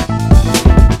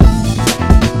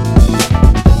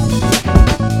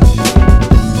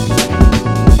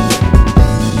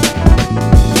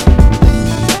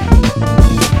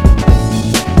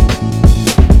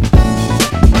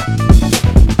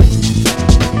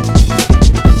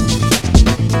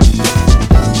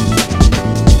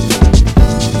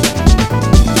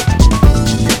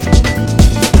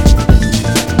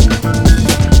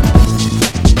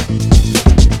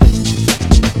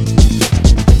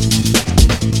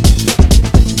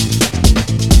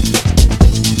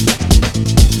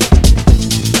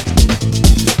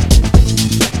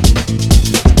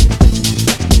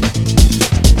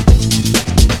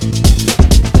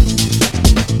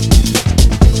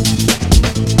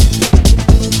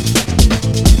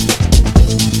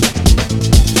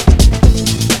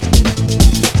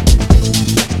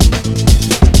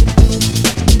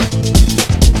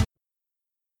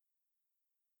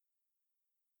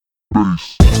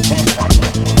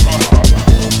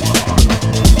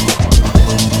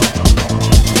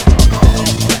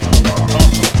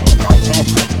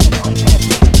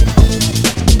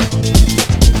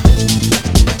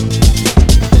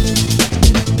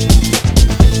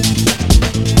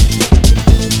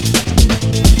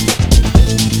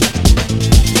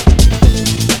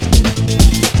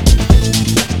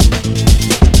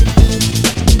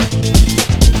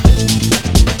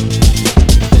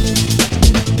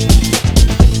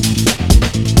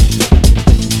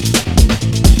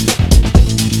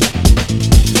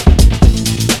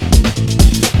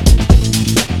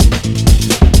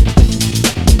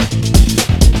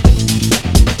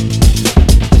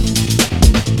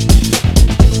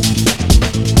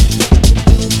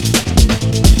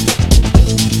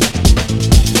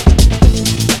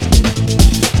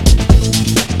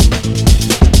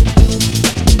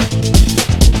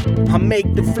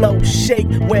 make the flow shake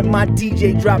when my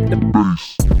DJ drop the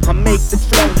bass. I make the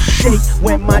flow shake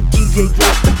when my DJ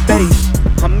drop the bass.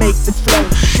 I make the flow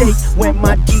shake when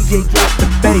my DJ drop the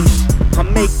bass. I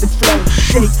make the flow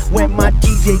shake when my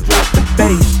DJ drop the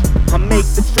bass. I make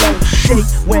the flow shake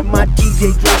when my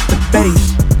DJ drop the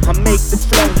bass. I make the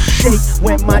flow shake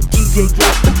when my DJ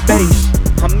drop the bass.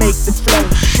 I make the flow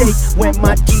shake when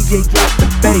my DJ drop the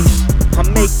bass. I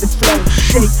make the flow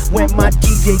shake when my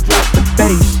DJ drop the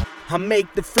bass. I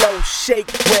make the flow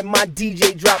shake when my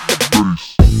DJ drop the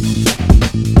bass.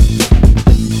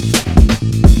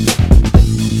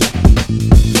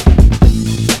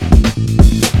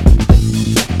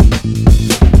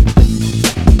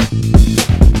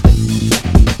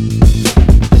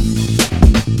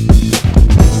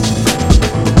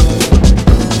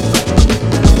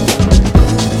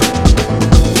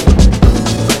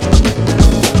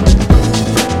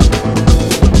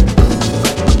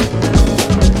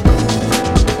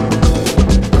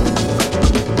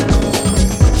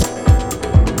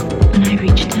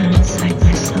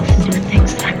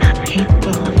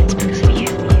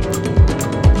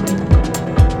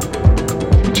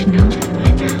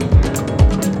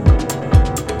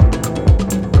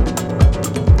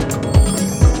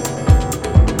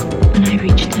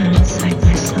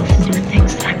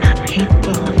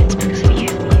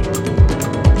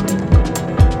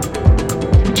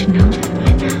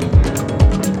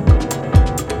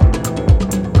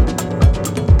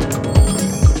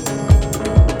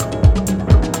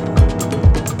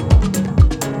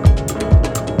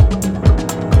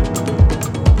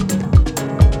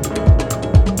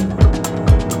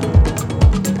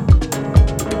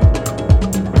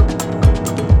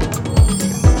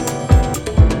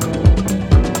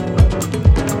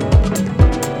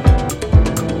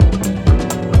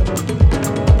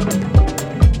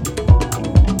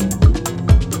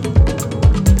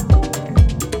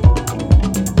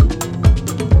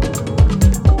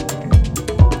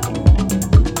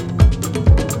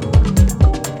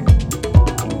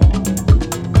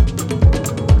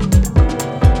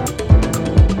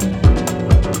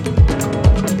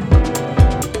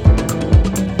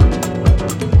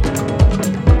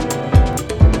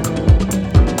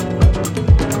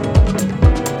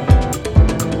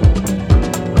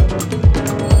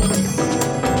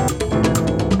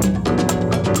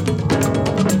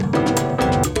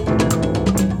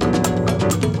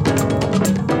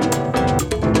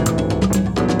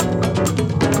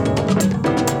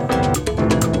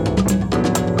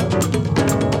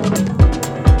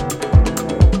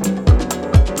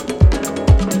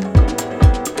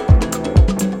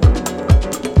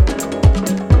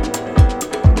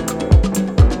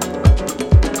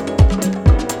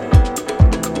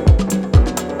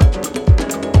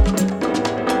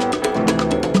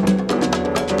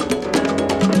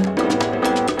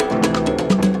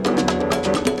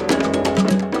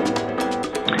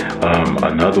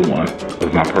 Another one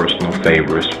of my personal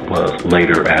favorites was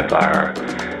later as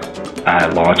I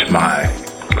launched my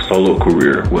solo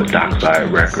career with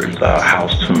Dockside Records,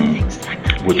 House Tune,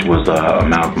 which was an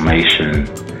amalgamation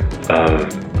of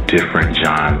different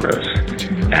genres.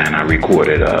 And I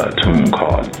recorded a tune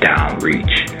called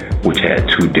Downreach, which had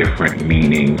two different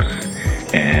meanings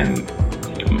and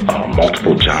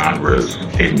multiple genres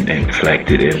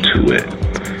inflected into it.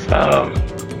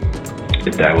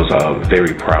 That was a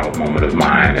very proud moment of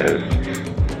mine, as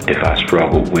if I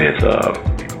struggled with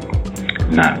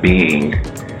not being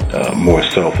more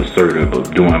self-assertive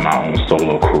of doing my own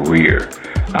solo career.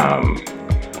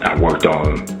 I worked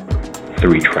on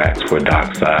 3 tracks for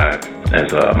Dockside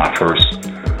as my first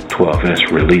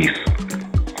 12-inch release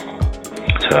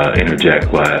to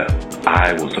interject what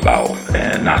I was about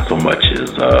and not so much as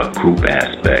a group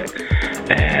aspect.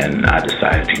 And I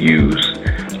decided to use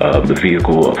the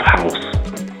vehicle of house,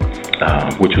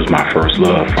 which was my first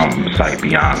love from Sight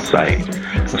Beyond Sight.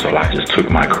 So I just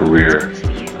took my career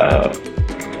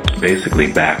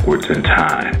basically backwards in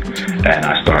time, and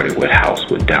I started with house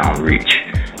with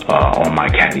Downreach on my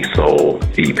Caddy Soul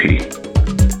EP.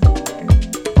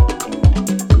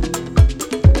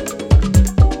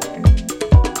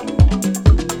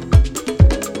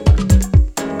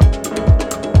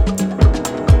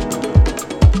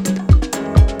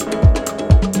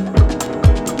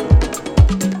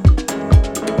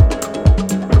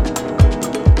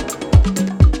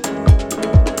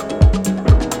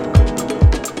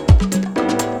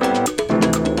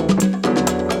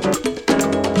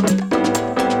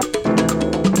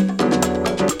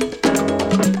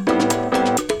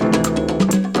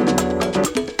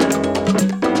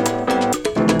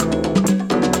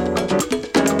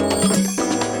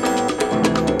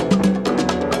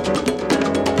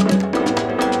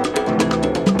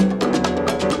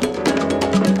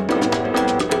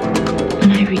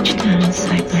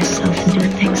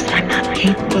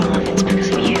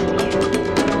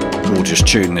 gorgeous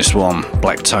tune, this one.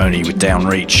 Black Tony with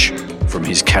Downreach from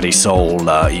his Caddy Soul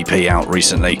EP out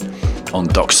recently on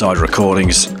Dockside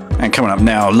Recordings. And coming up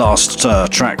now, last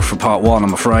track for part one,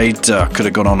 I'm afraid. Could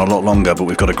have gone on a lot longer, but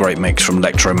we've got a great mix from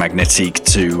Electromagnetique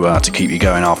to keep you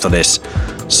going after this.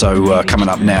 So coming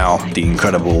up now, the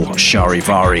incredible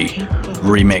Charivari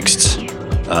remixed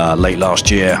late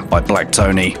last year by Black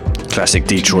Tony. Classic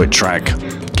Detroit track.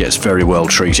 Gets very well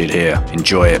treated here.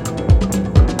 Enjoy it.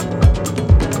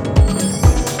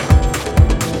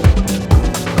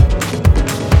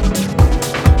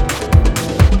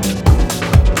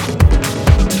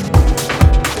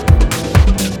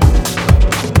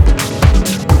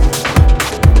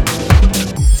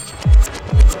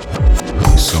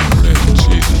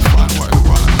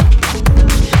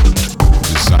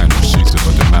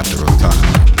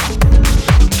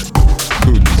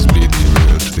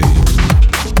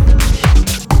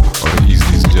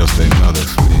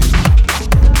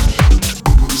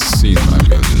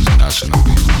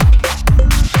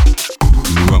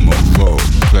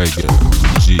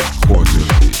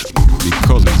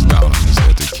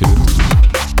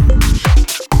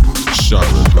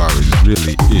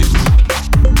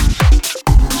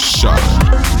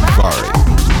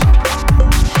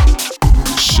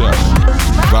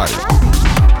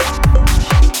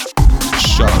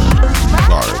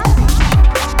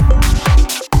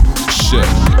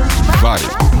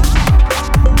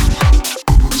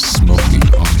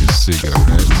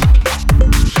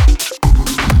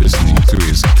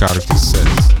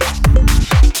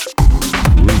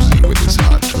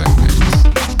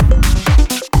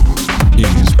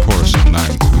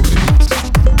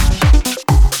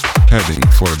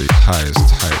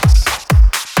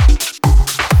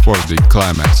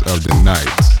 Climax of the night.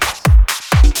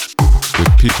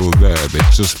 With people there, they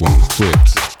just won't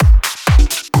quit,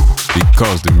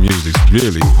 because the music's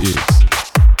really it.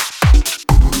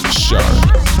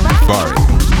 Charivari,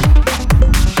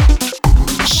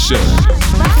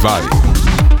 Charivari,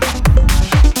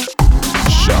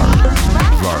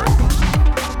 Charivari.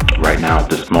 Right now, at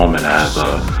this moment, I have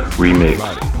a remix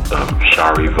of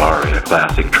Charivari, a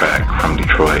classic track from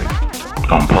Detroit,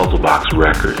 on Puzzle Box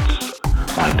Records.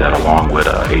 Like that, along with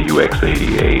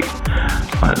AUX88.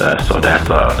 So that's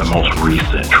the most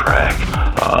recent track.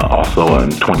 Also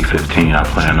in 2015, I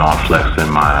plan on flexing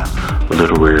my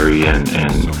literary and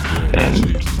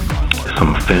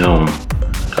some film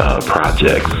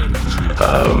projects,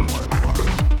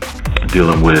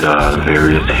 dealing with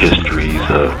various histories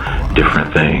of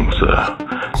different things.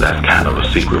 That's kind of a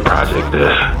secret project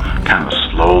that's kind of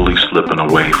slowly slipping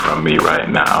away from me right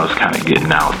now. It's kind of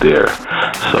getting out there.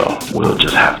 So we'll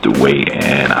just have to wait,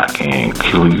 and I can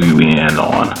clue you in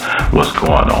on what's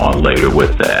going on later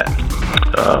with that.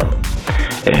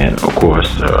 And of course,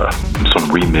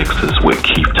 some remixes with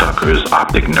Keith Tucker's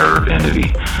Optic Nerve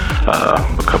Entity.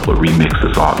 A couple of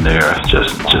remixes on there. It's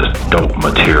just dope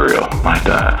material like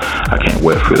that. I can't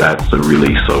wait for that to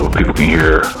release so people can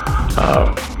hear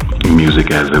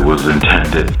music as it was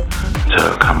intended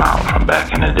to come out from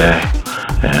back in the day.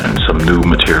 And some new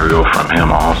material from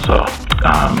him also.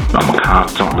 I'm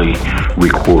constantly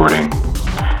recording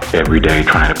every day,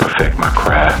 trying to perfect my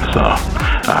craft. So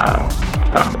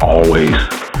I'm always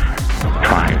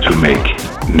trying to make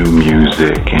new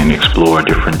music and explore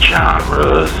different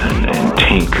genres and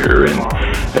tinker and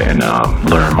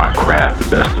learn my craft the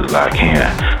best as I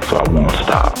can. So I won't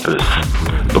stop.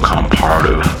 It's become part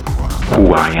of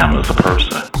who I am as a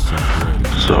person.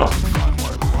 So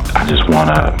I just want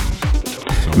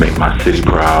to make my city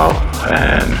proud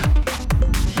and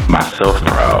myself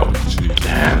proud,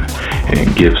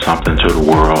 and give something to the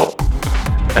world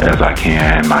as I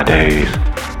can in my days,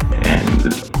 and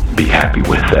be happy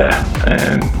with that,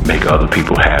 and make other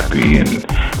people happy, and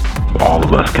all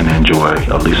of us can enjoy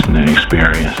a listening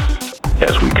experience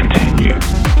as we continue.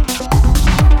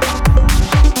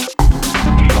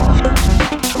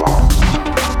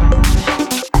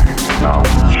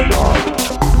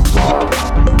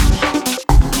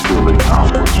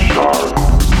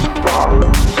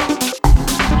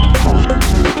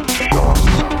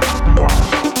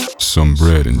 Some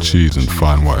bread and cheese and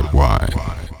fine white wine.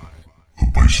 The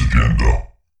Bass Agenda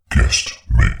guest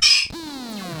mix.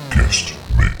 Guest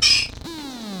mix.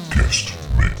 Guest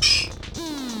mix.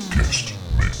 Guest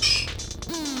mix.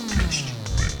 Guest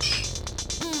mix.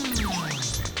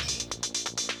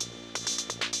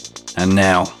 And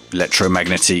now,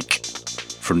 Electromagnetique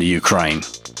from the Ukraine.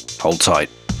 Hold tight.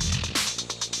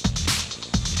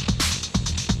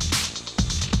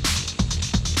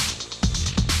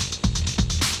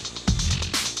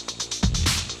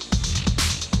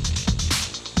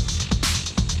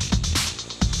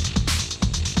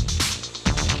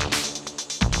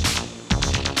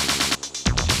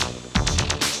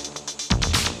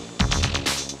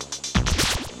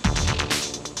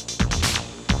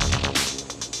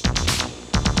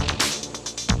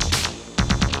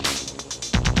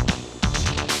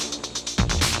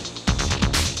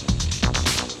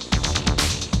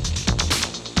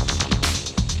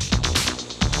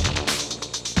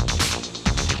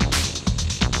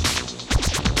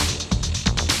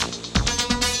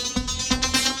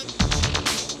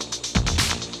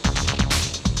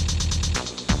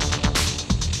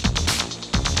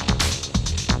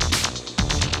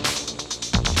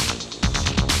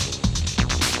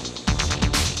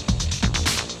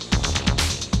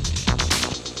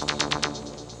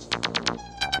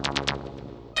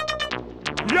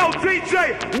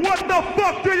 DJ, what the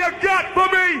fuck do you got for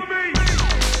me?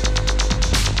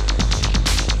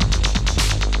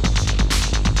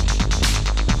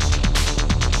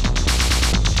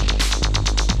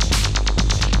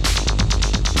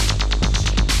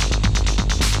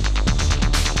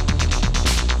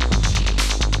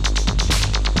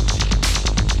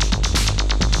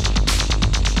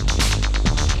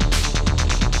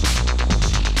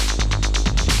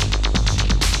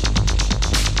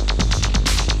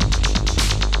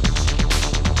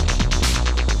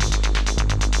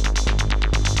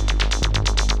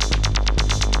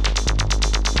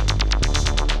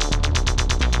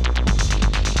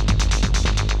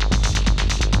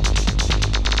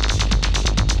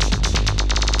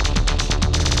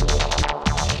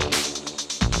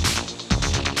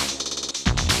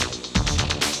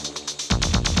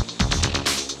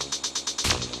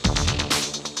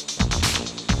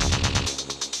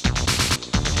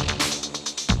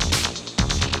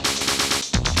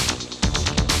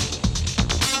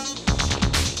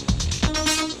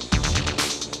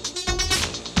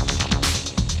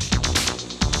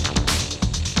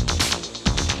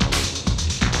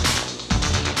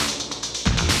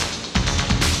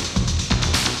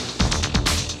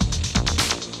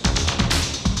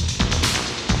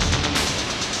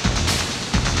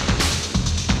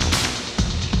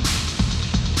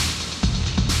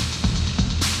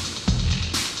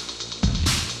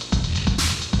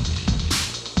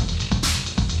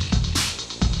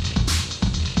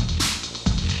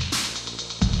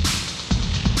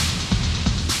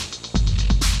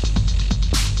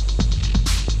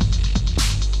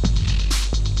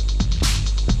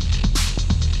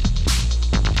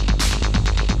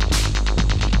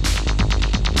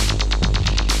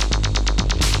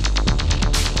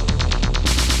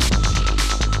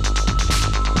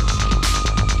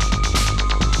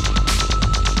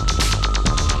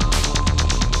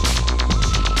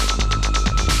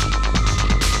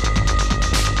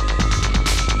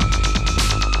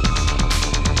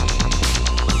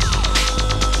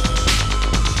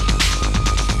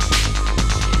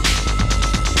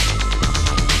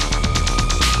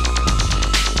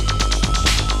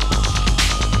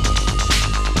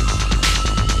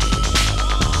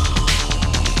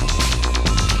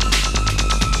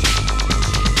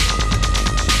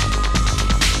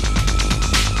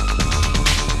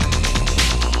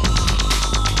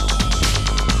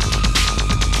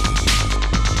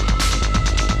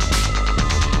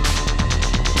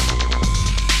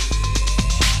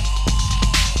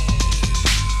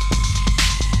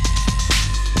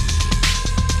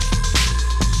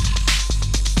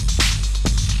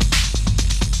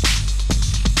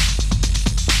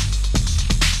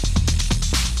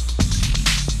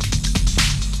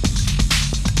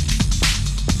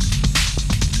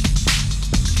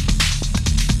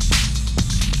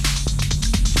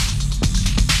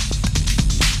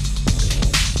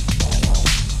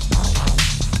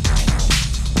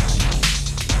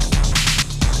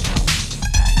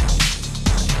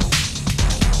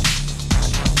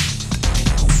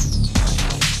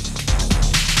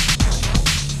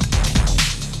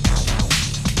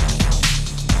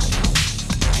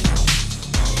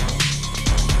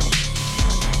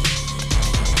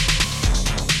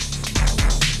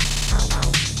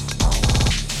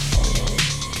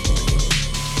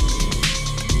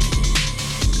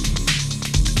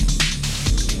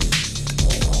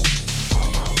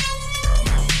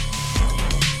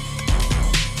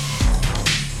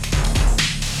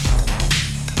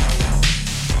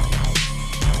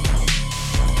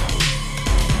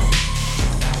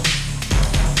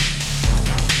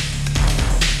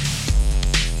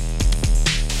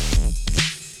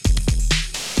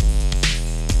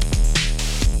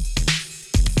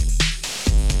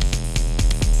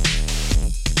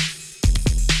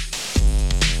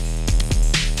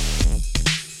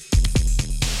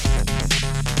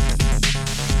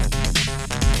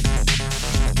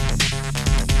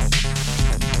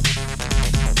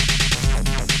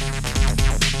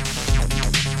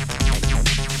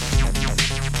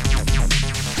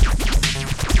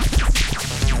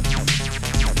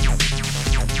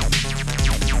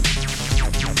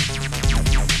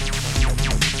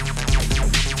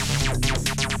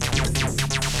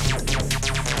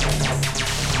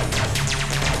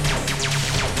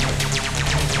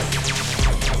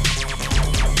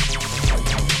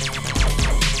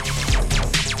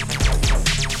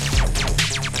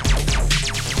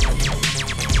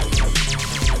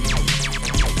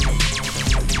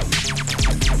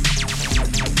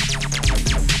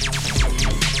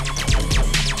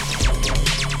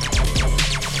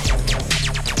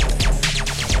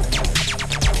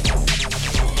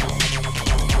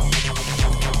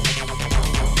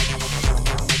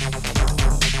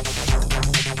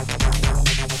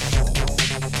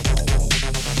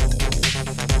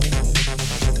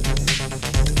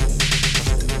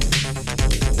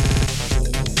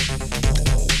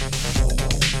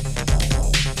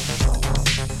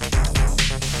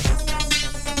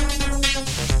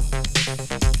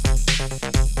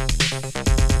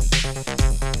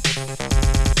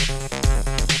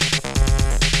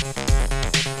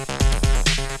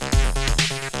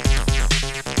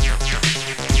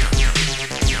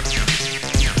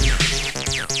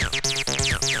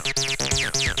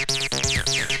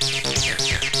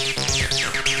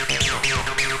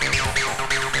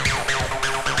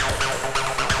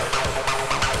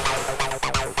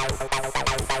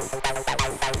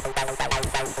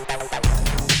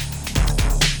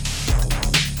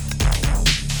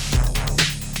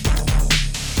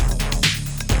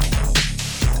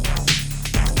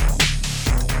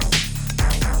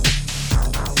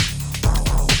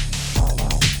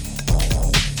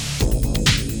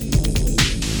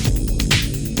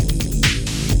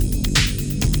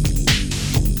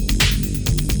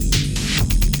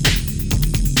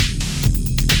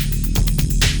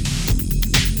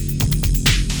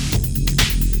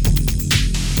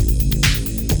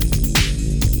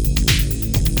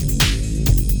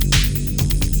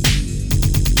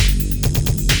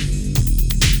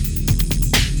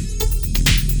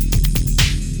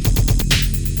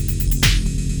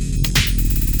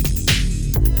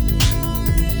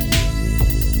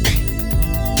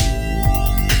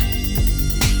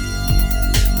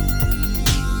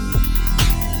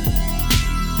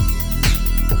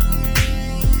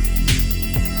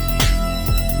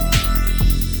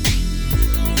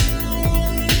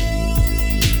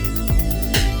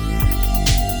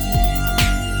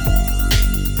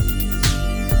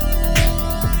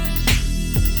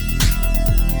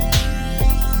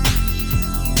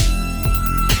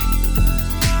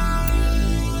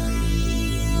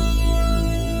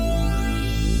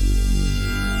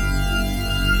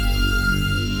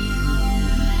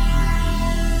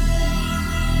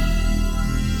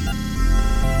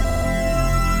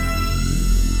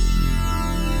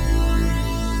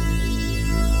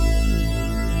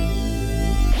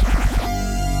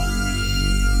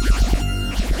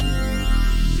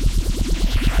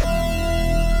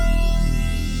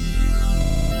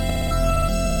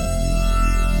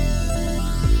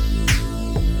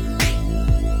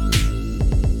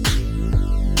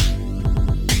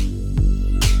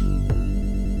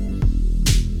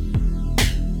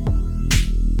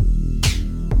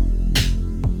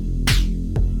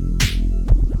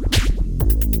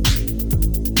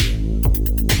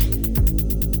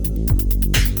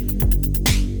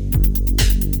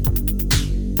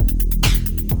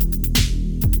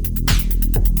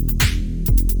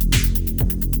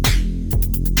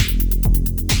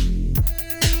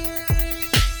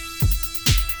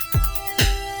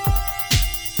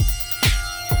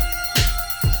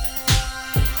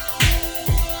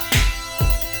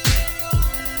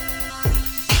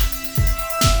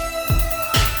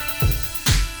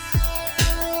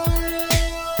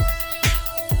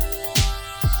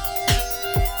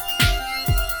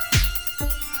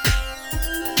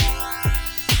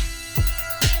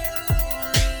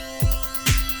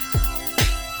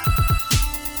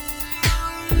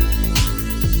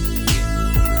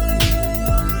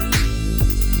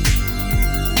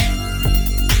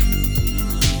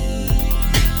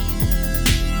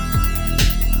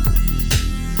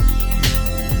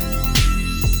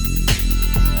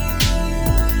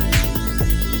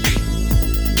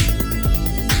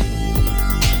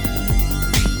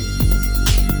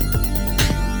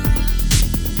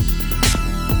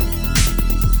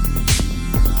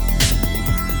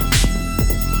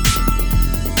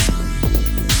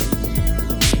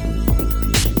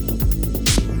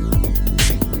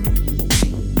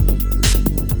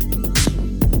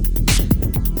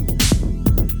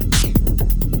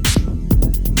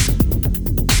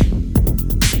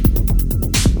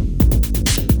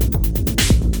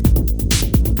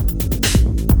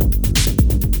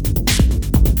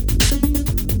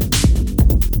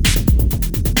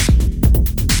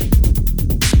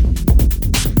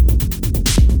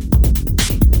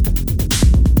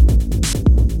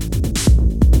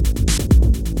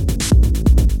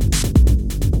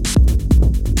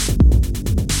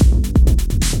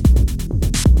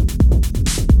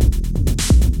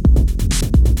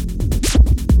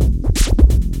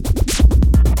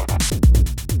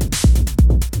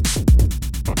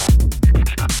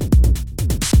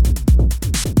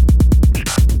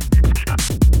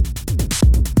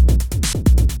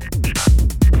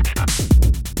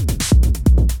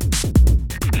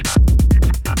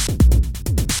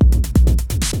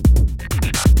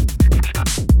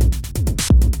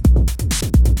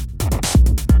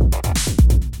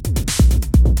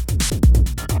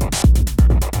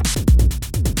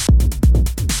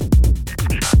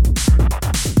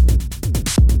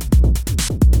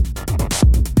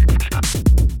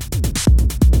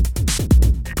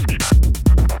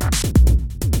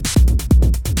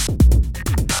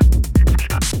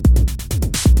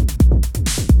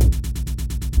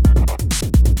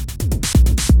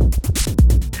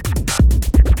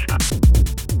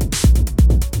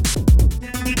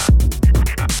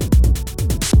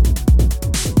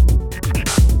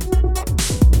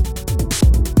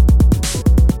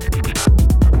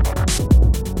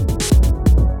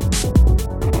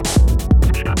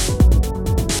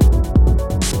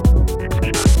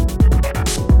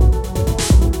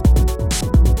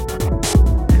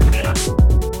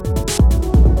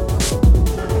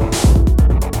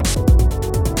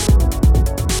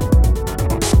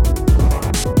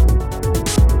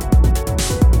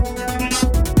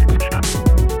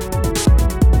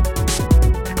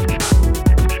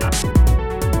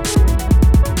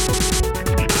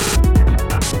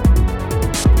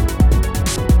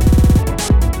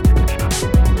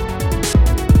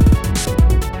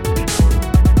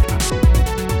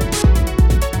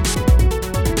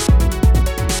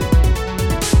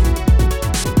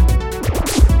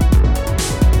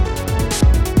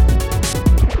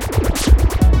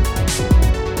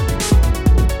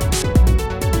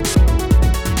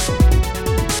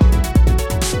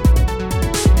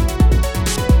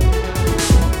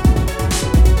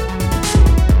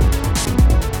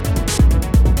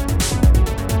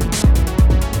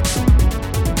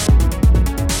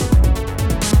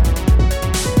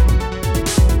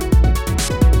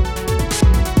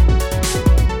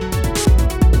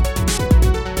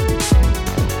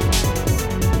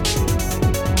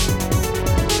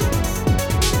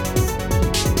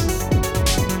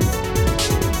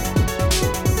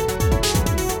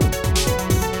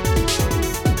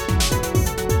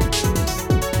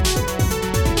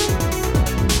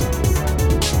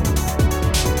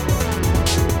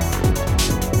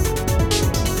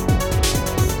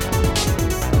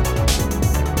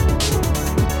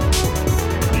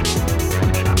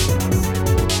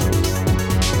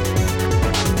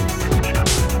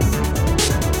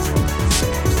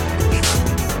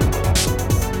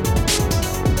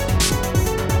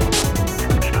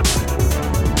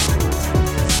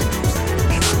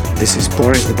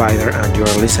 Spider, and you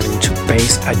are listening to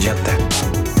Bass Agenda.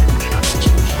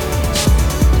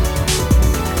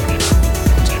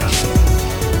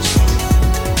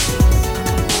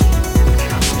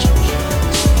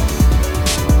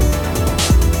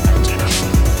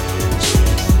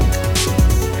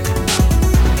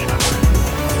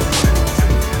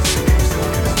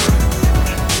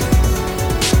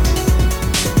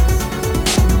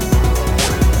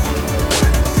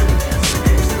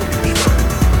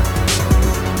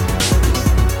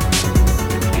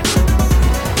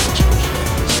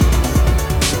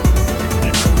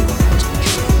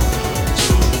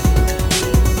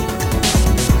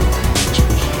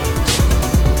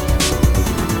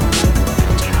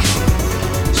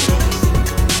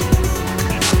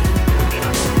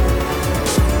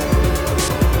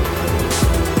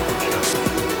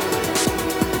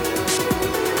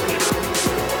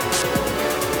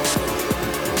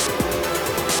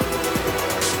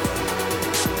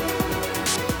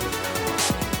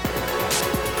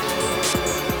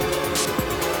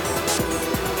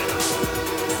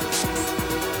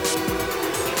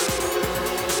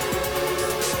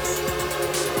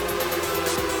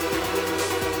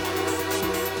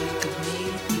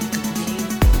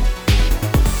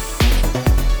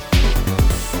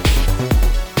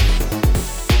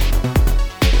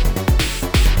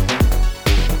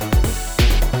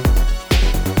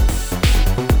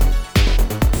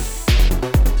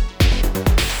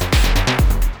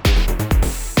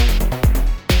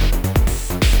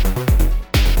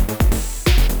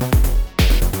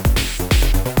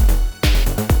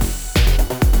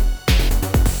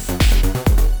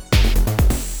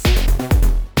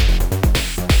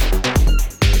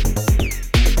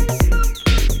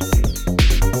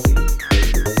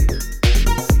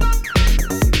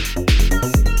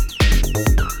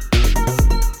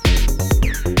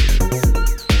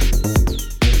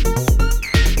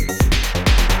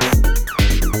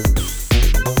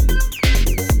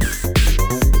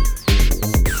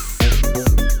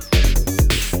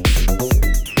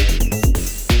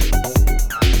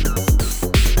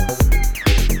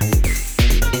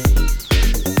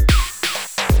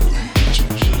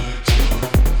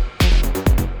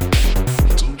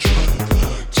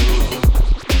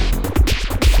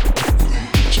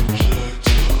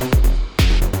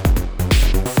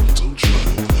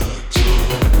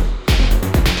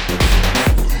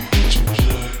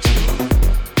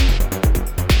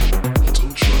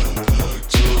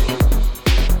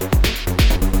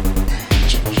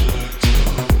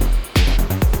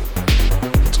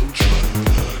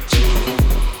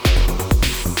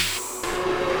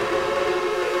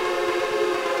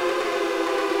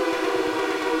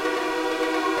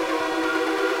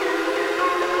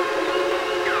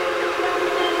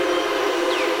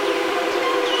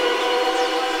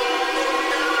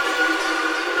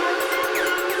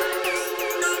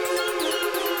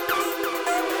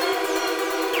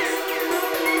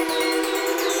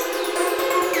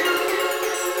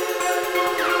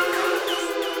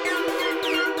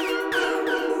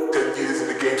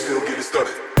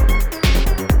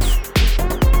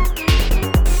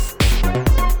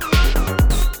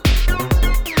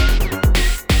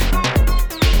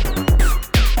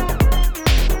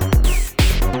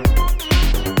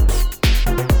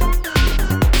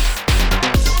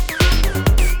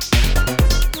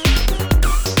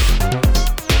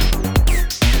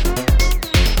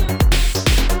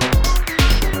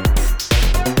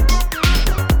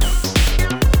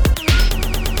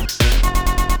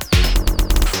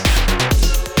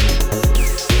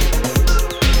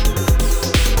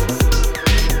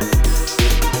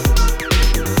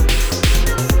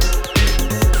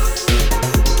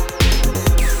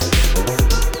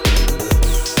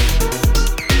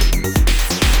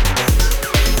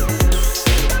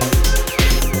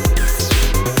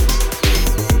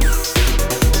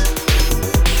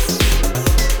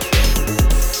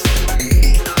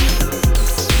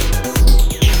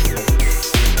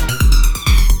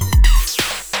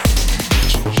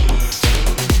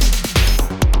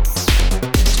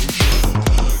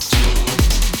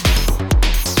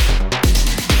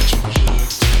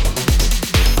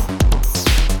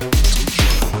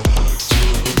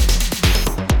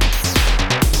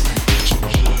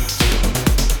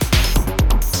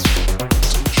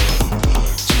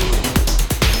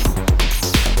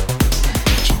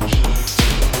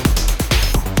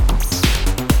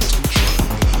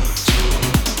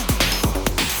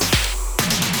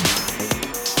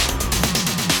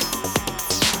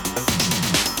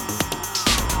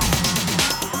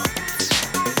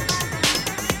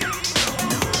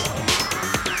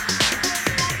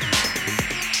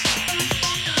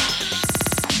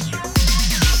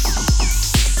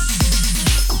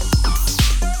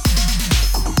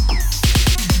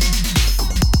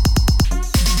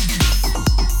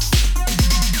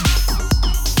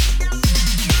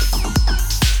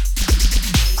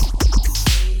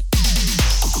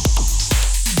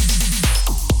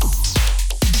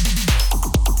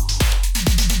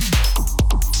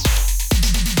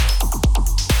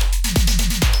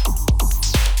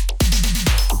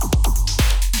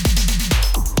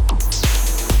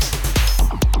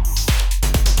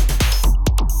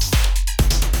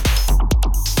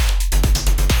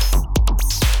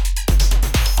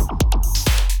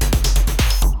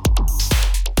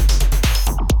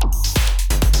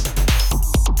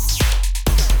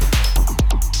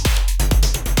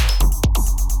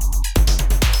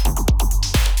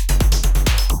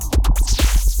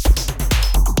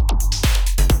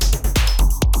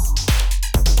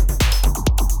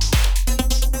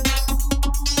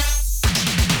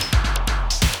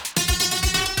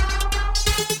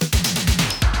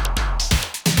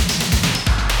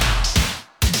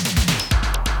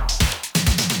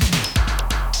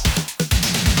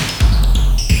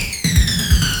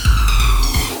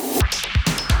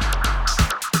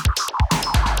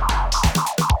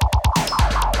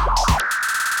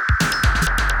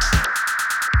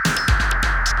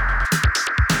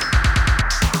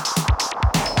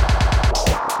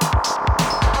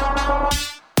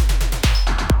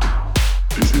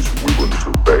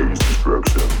 to Bass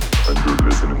Destruction, and you're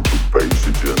listening to Bass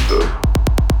Agenda.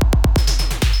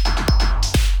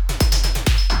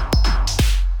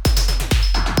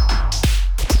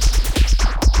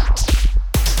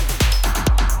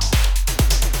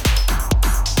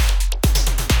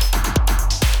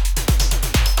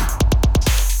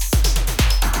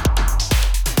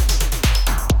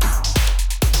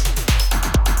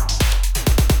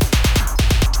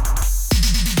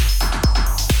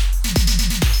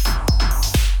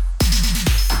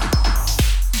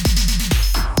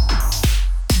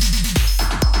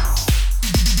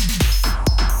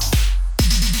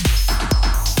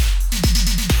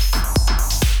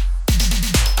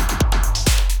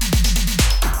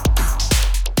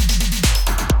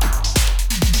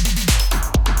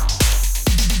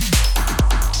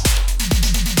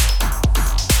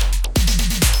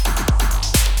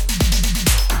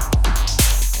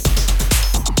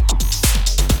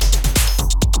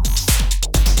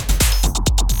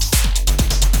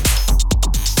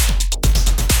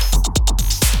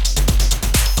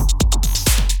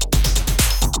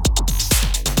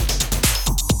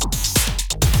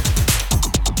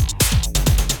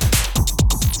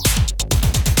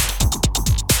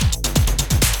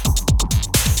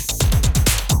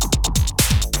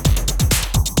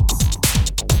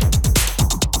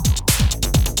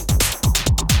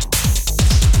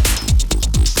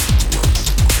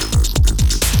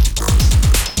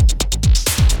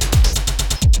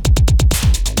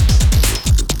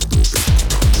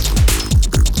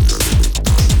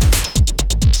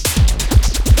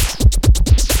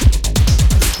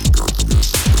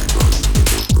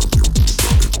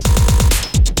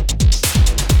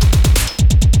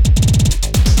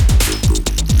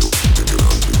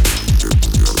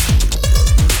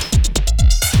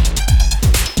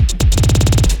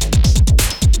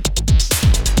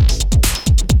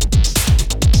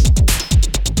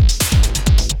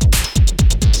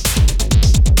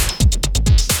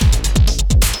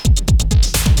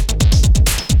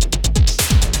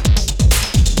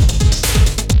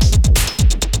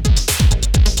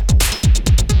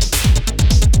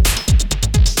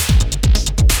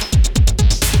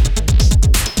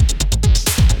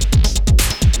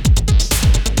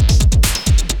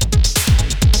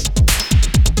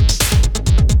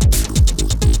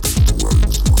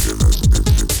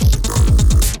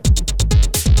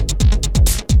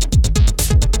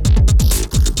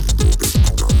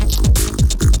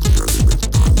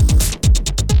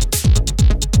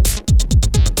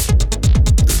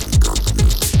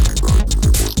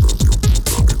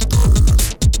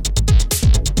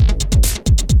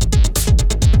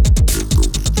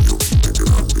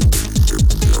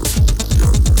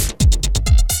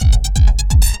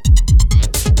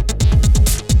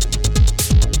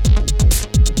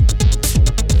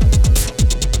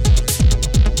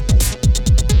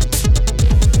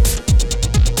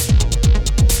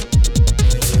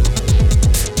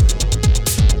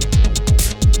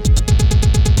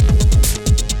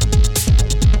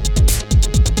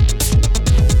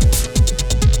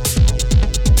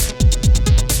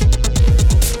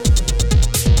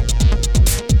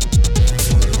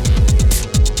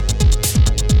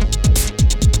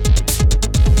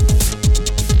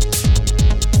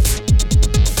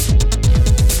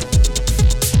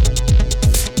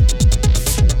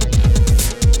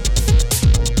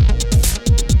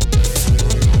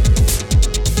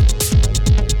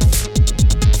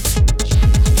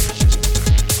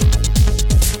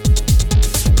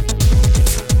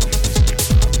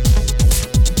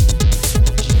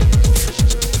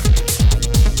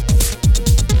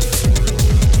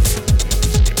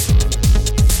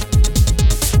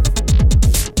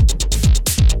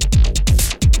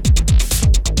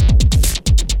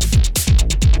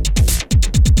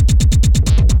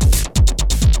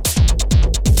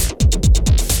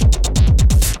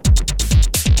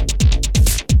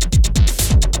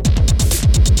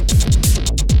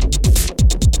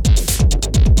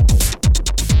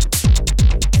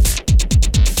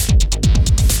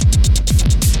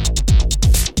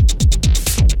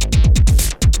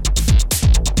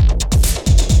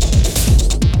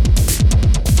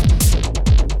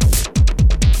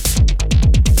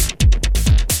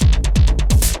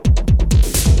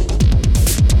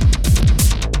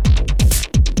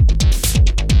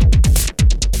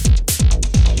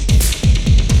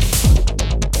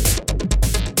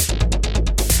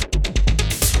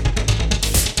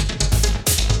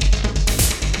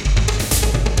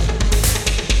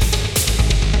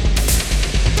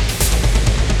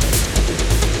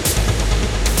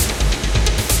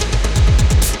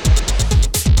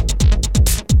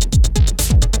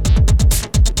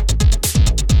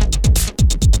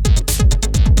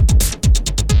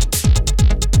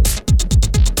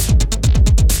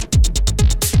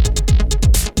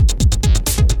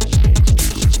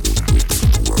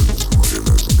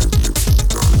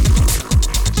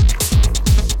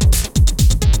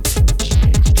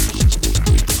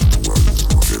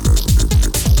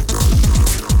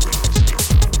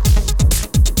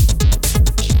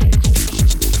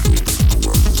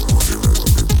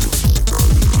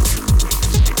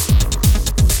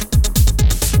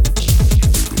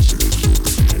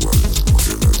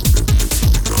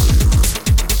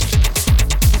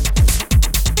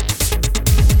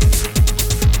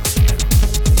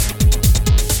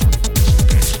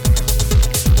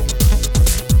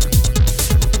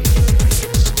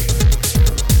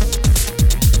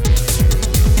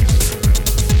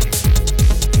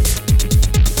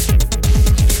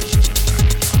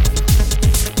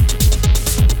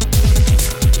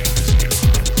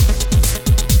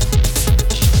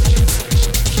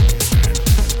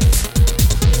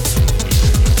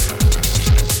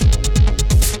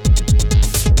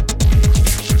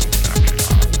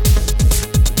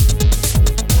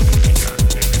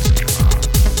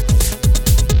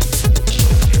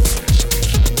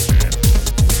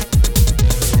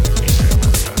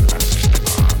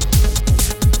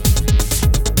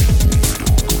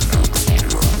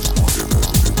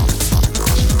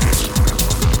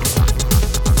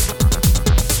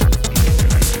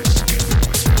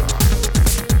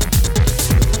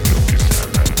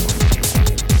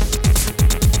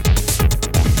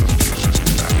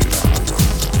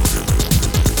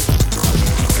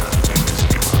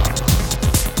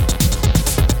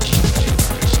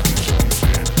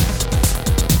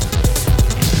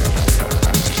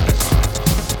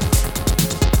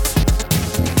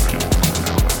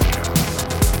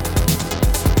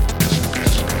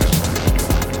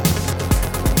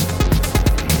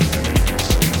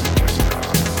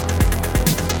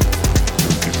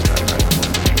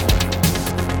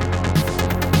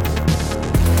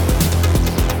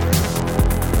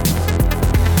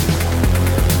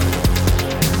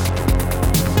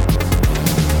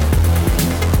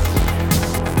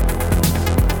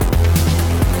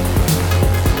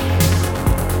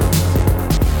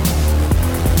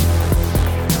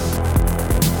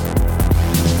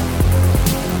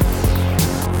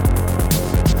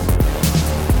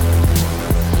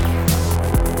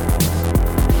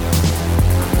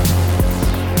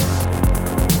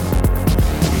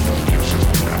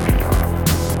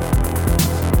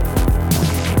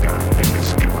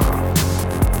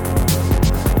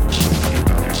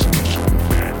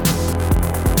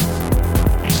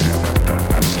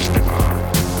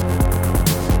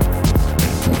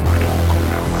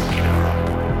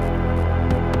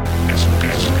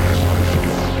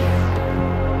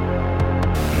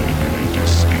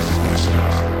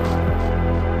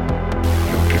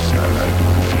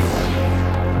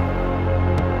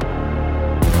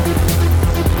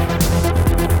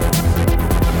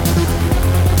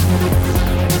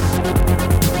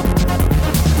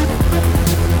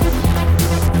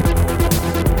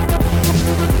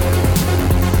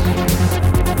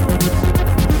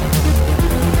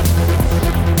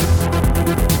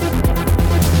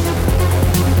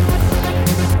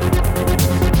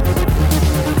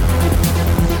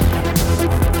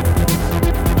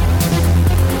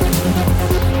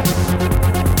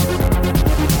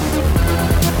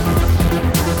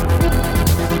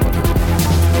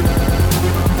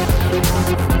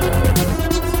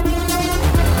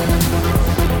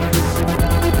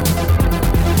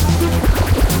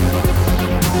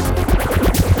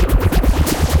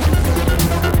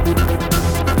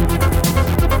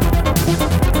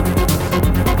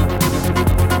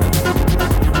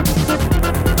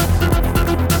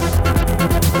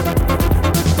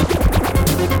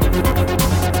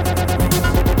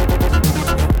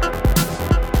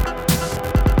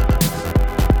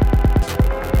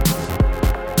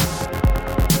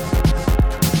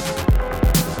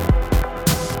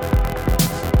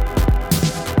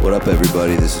 What up,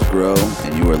 everybody? This is Grow,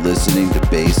 and you are listening to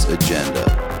Bass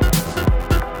Agenda.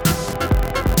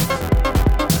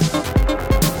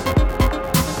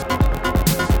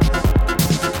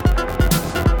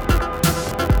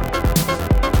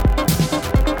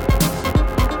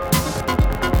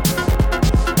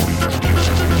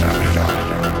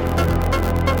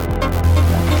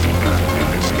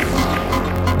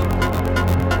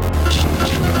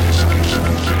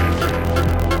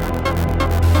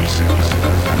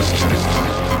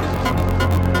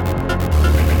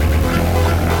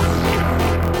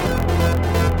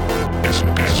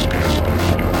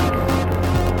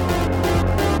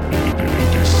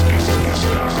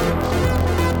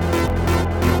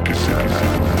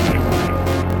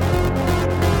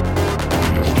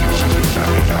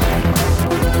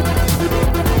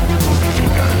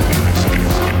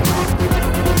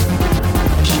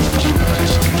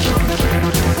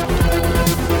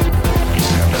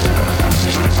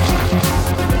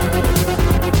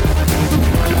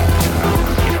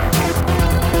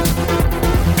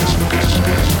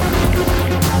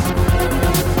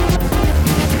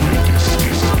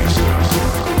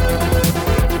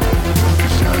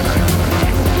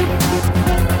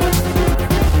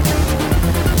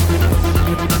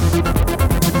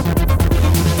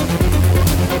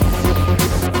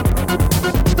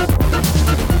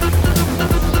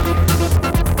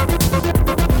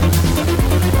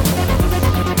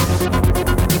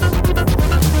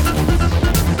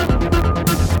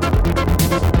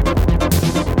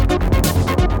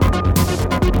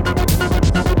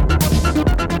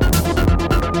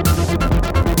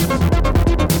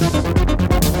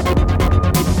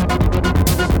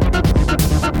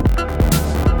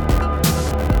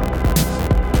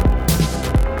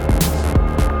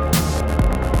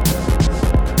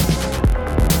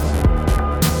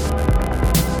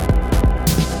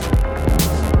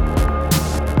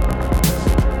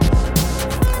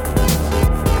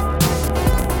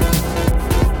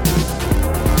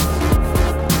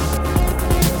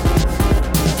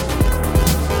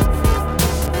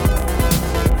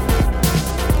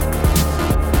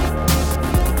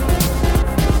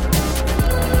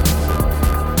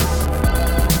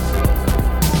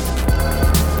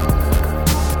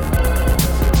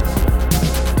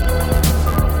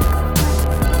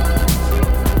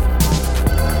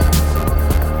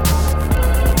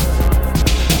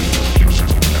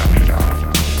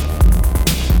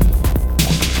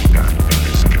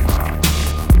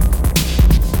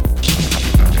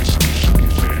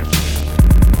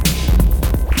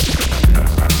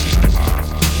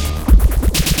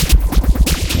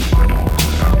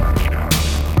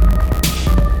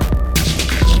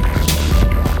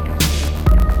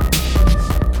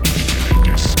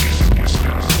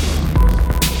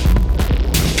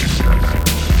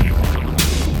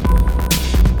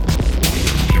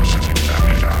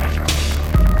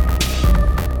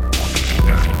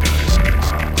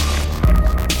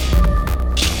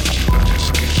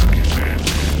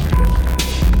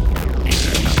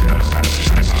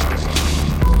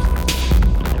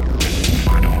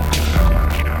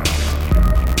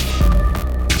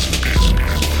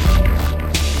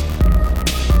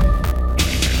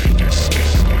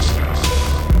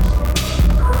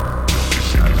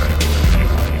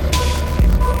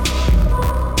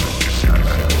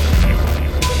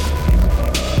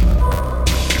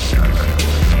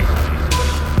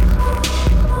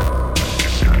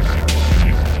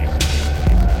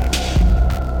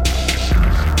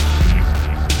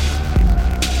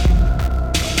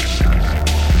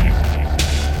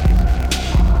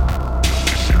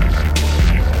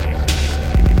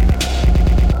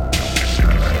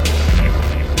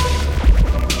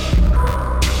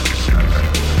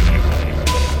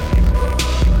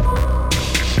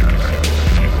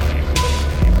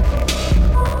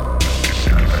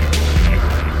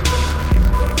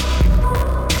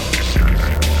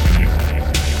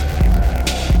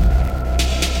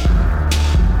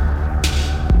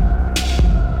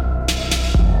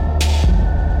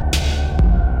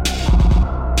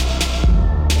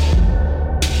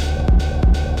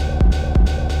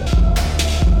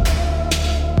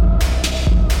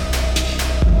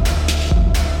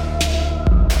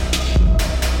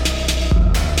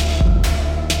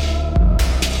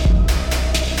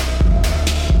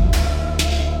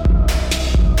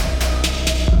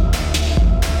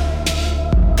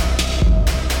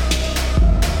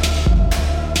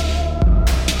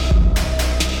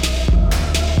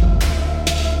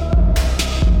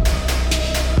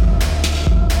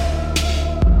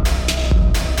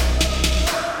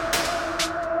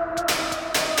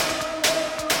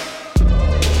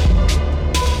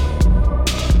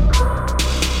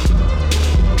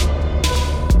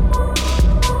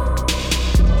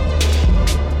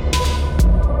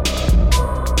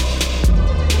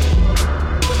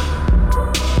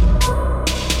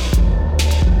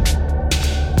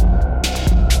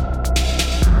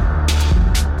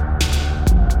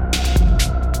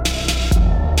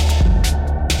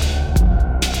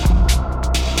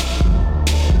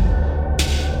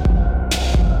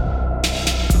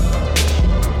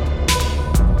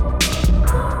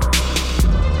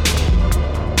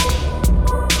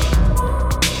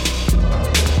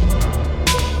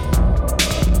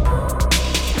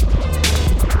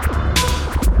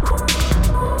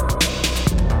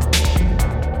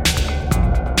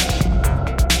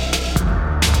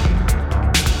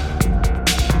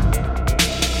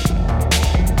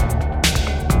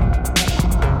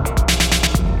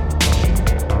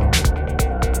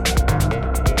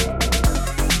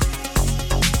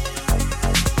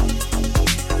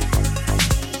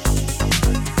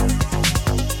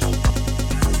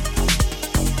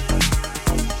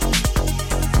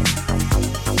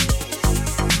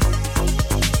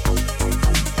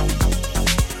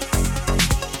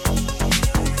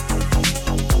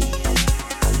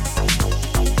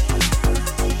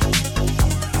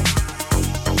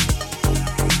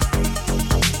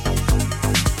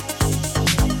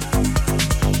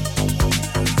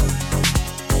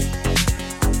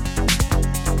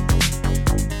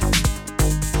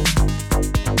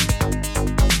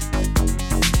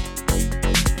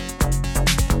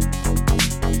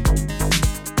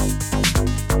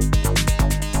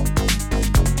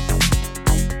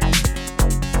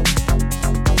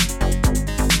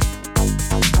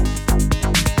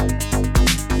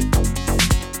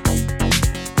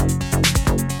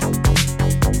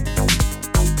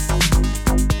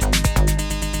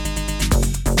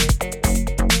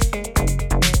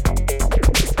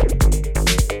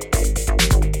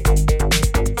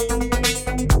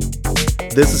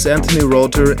 This is Anthony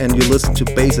Rother, and you listen to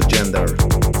Bass Agenda.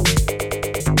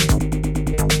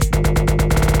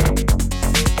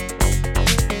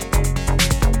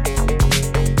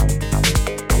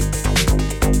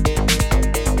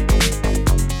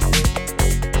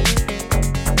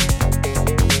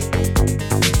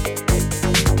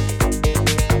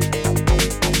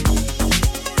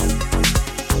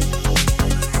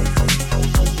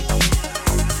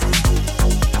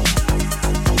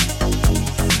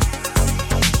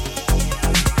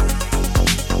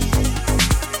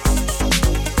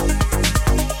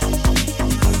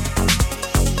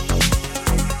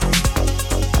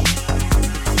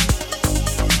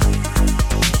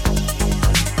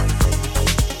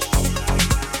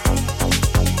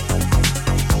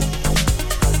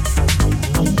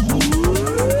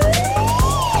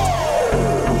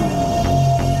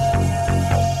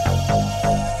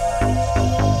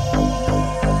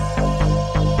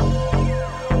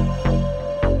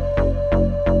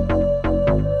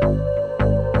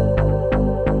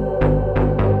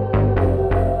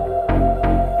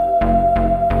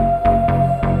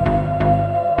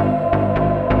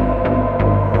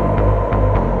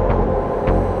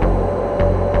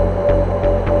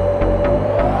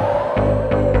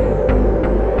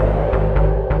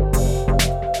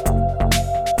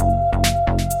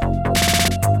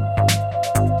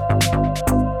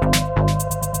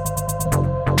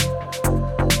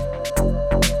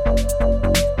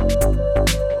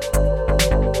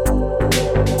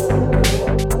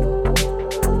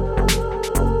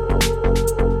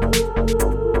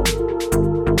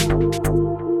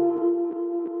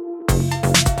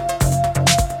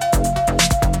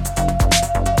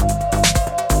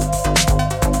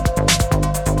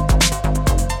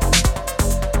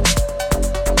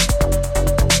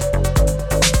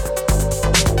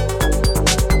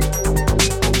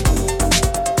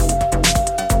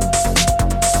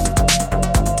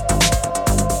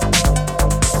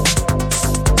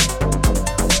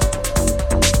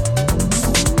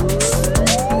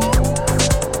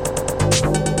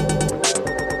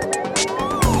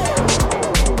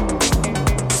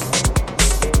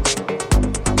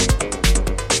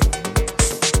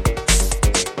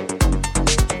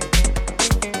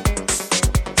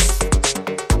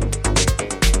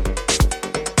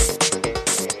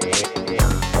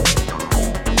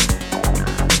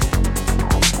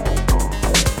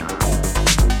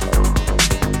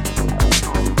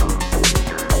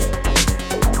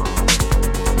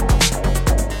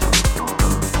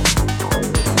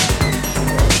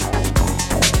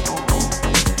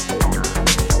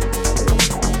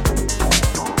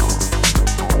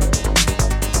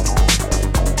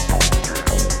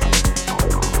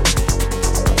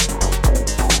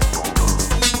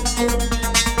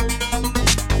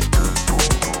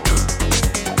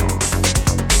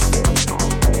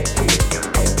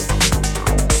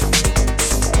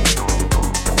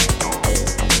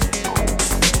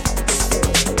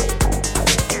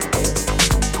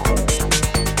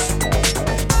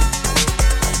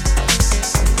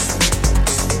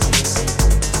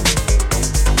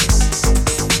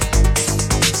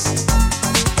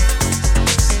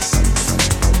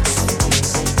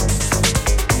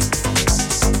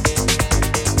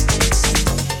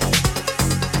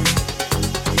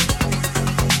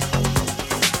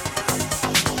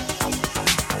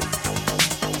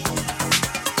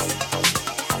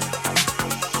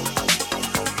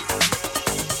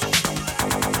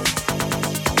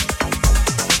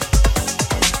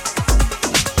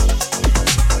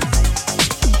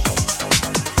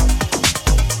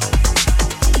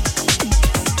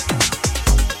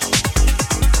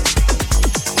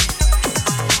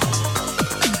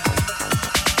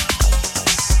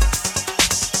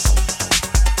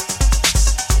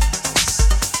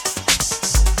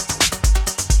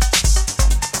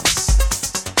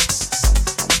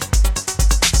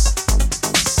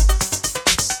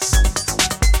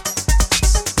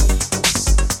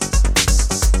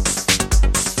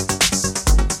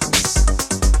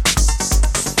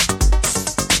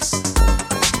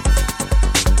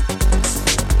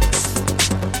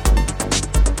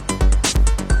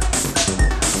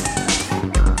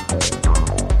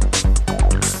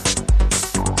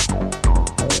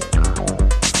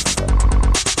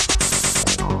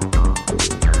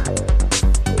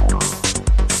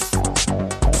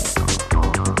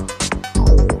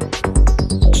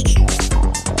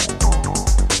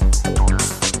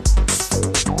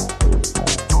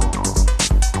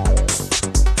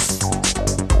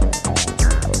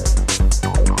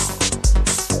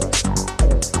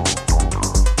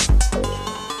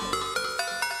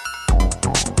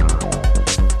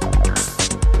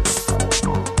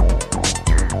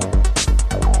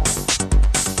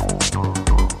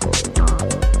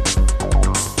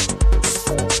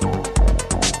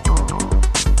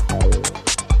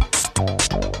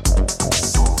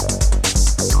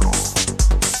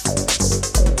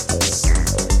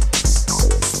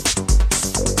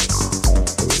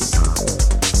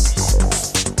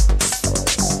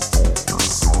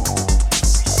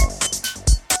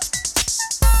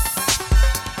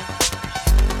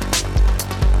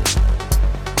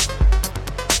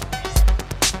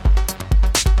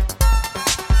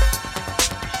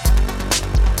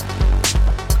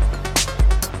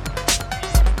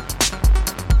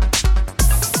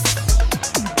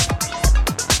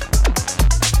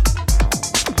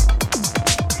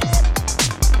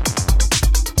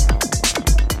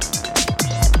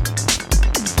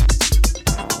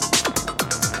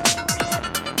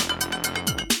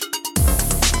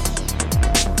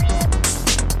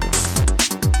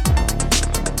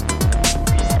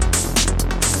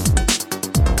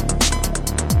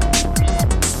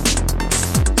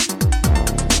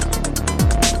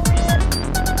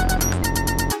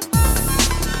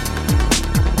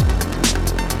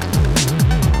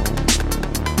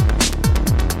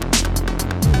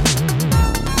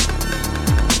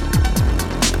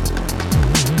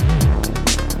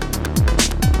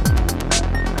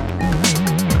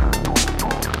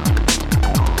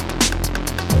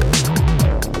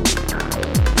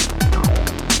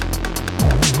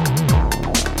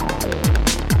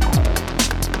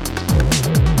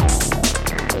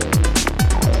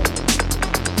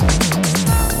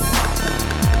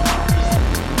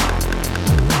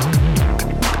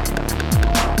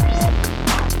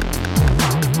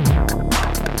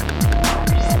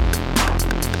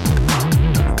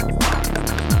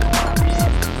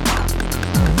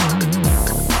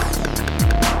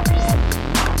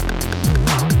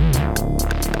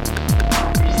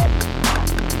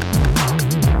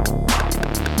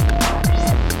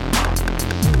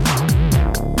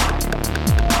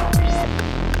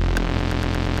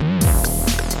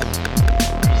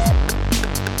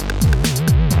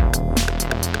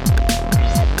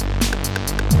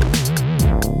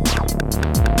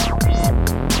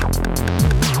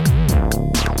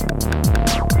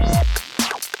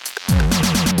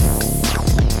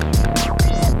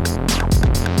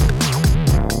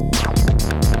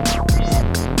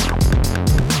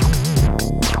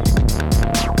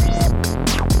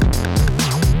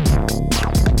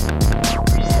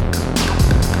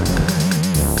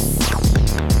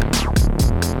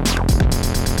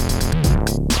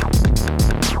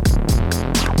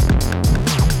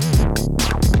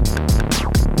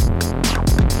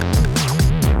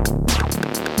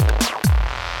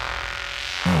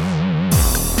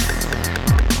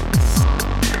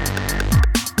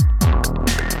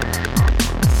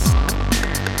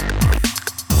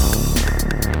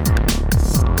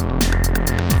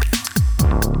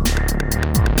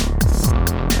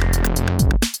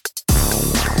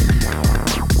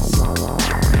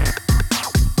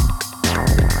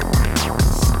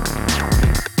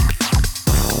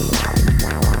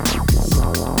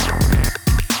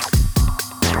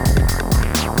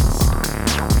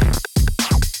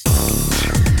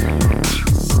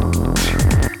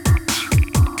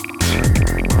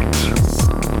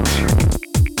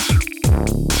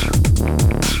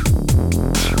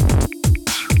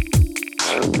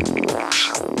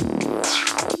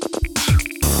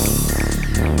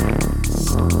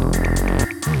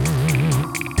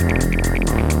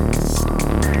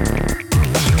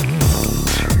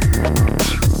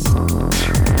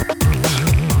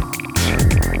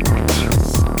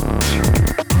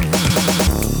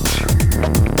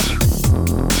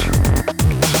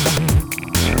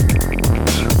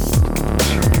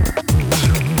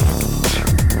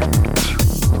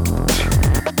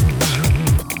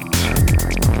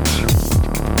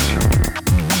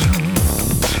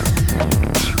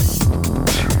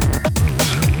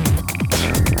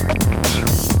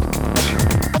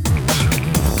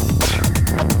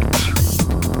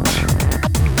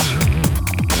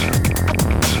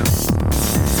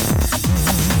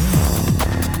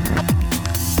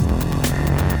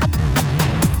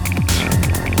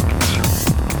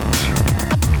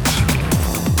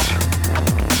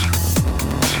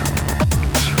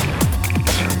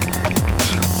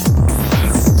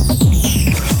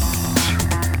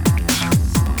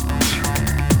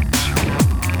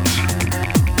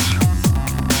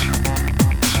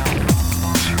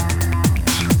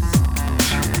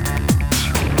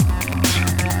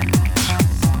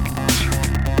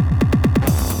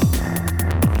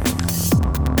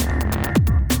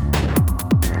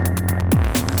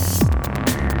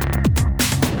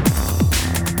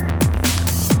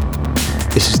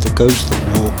 This is the Ghost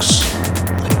That Walks,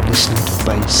 and you're listening to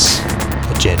Bass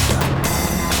Agenda.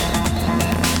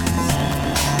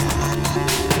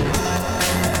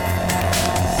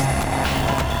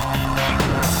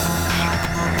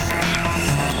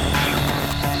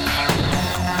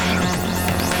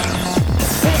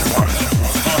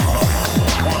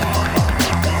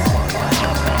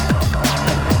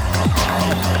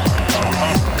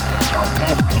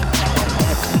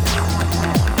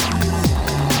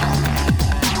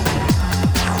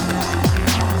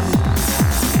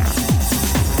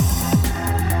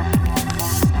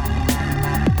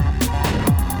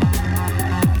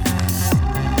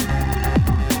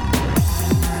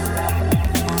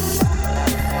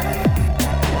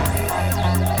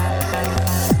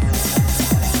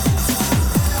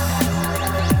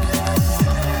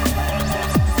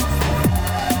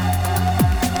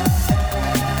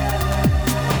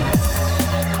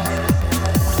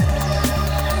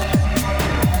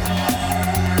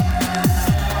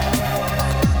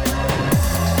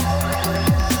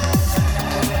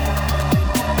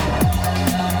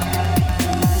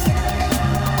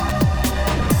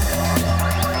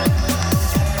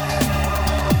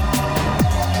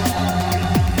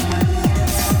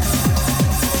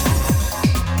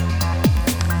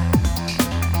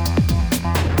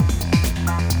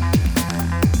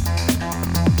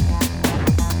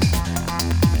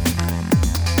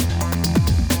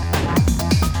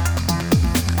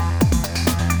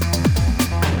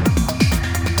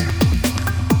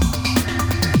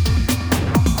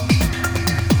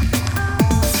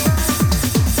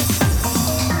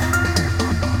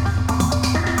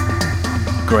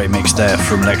 Great mix there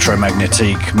from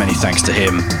Electromagnetique. Many thanks to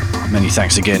him. Many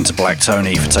thanks again to Black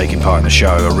Tony for taking part in the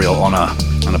show. A real honour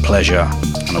and a pleasure,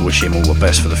 and I wish him all the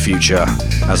best for the future.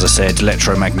 As I said,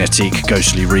 Electromagnetique,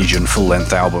 Ghostly Region,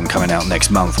 full-length album coming out next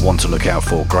month. One to look out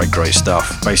for. Great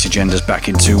stuff. Bass Agenda's back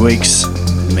in 2 weeks.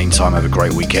 In the meantime, have a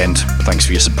great weekend. Thanks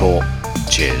for your support.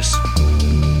 Cheers.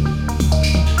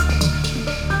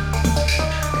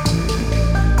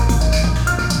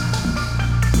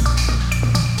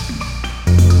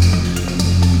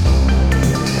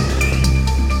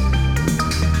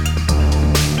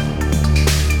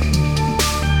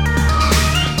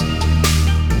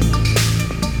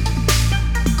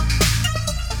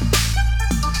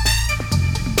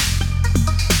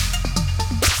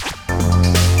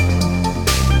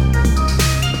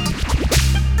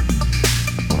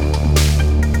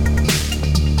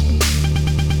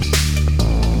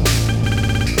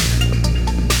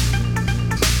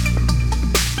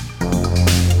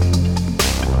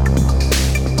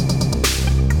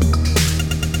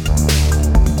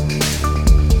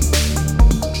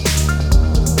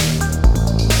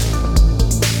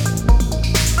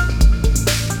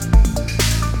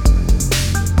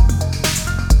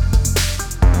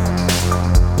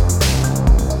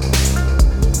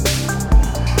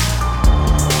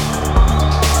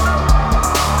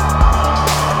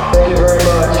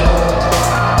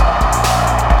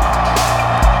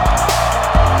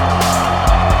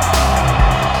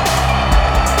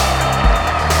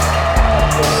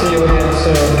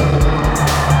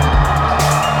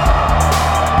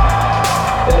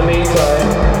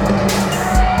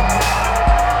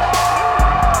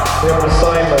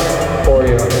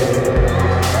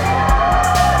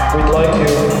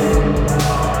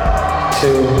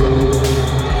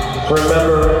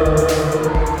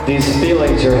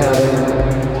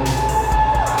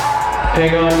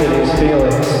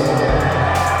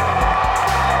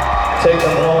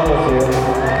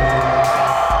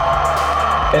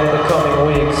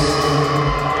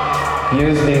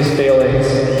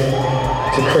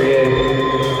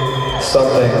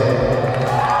 Something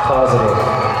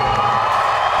positive.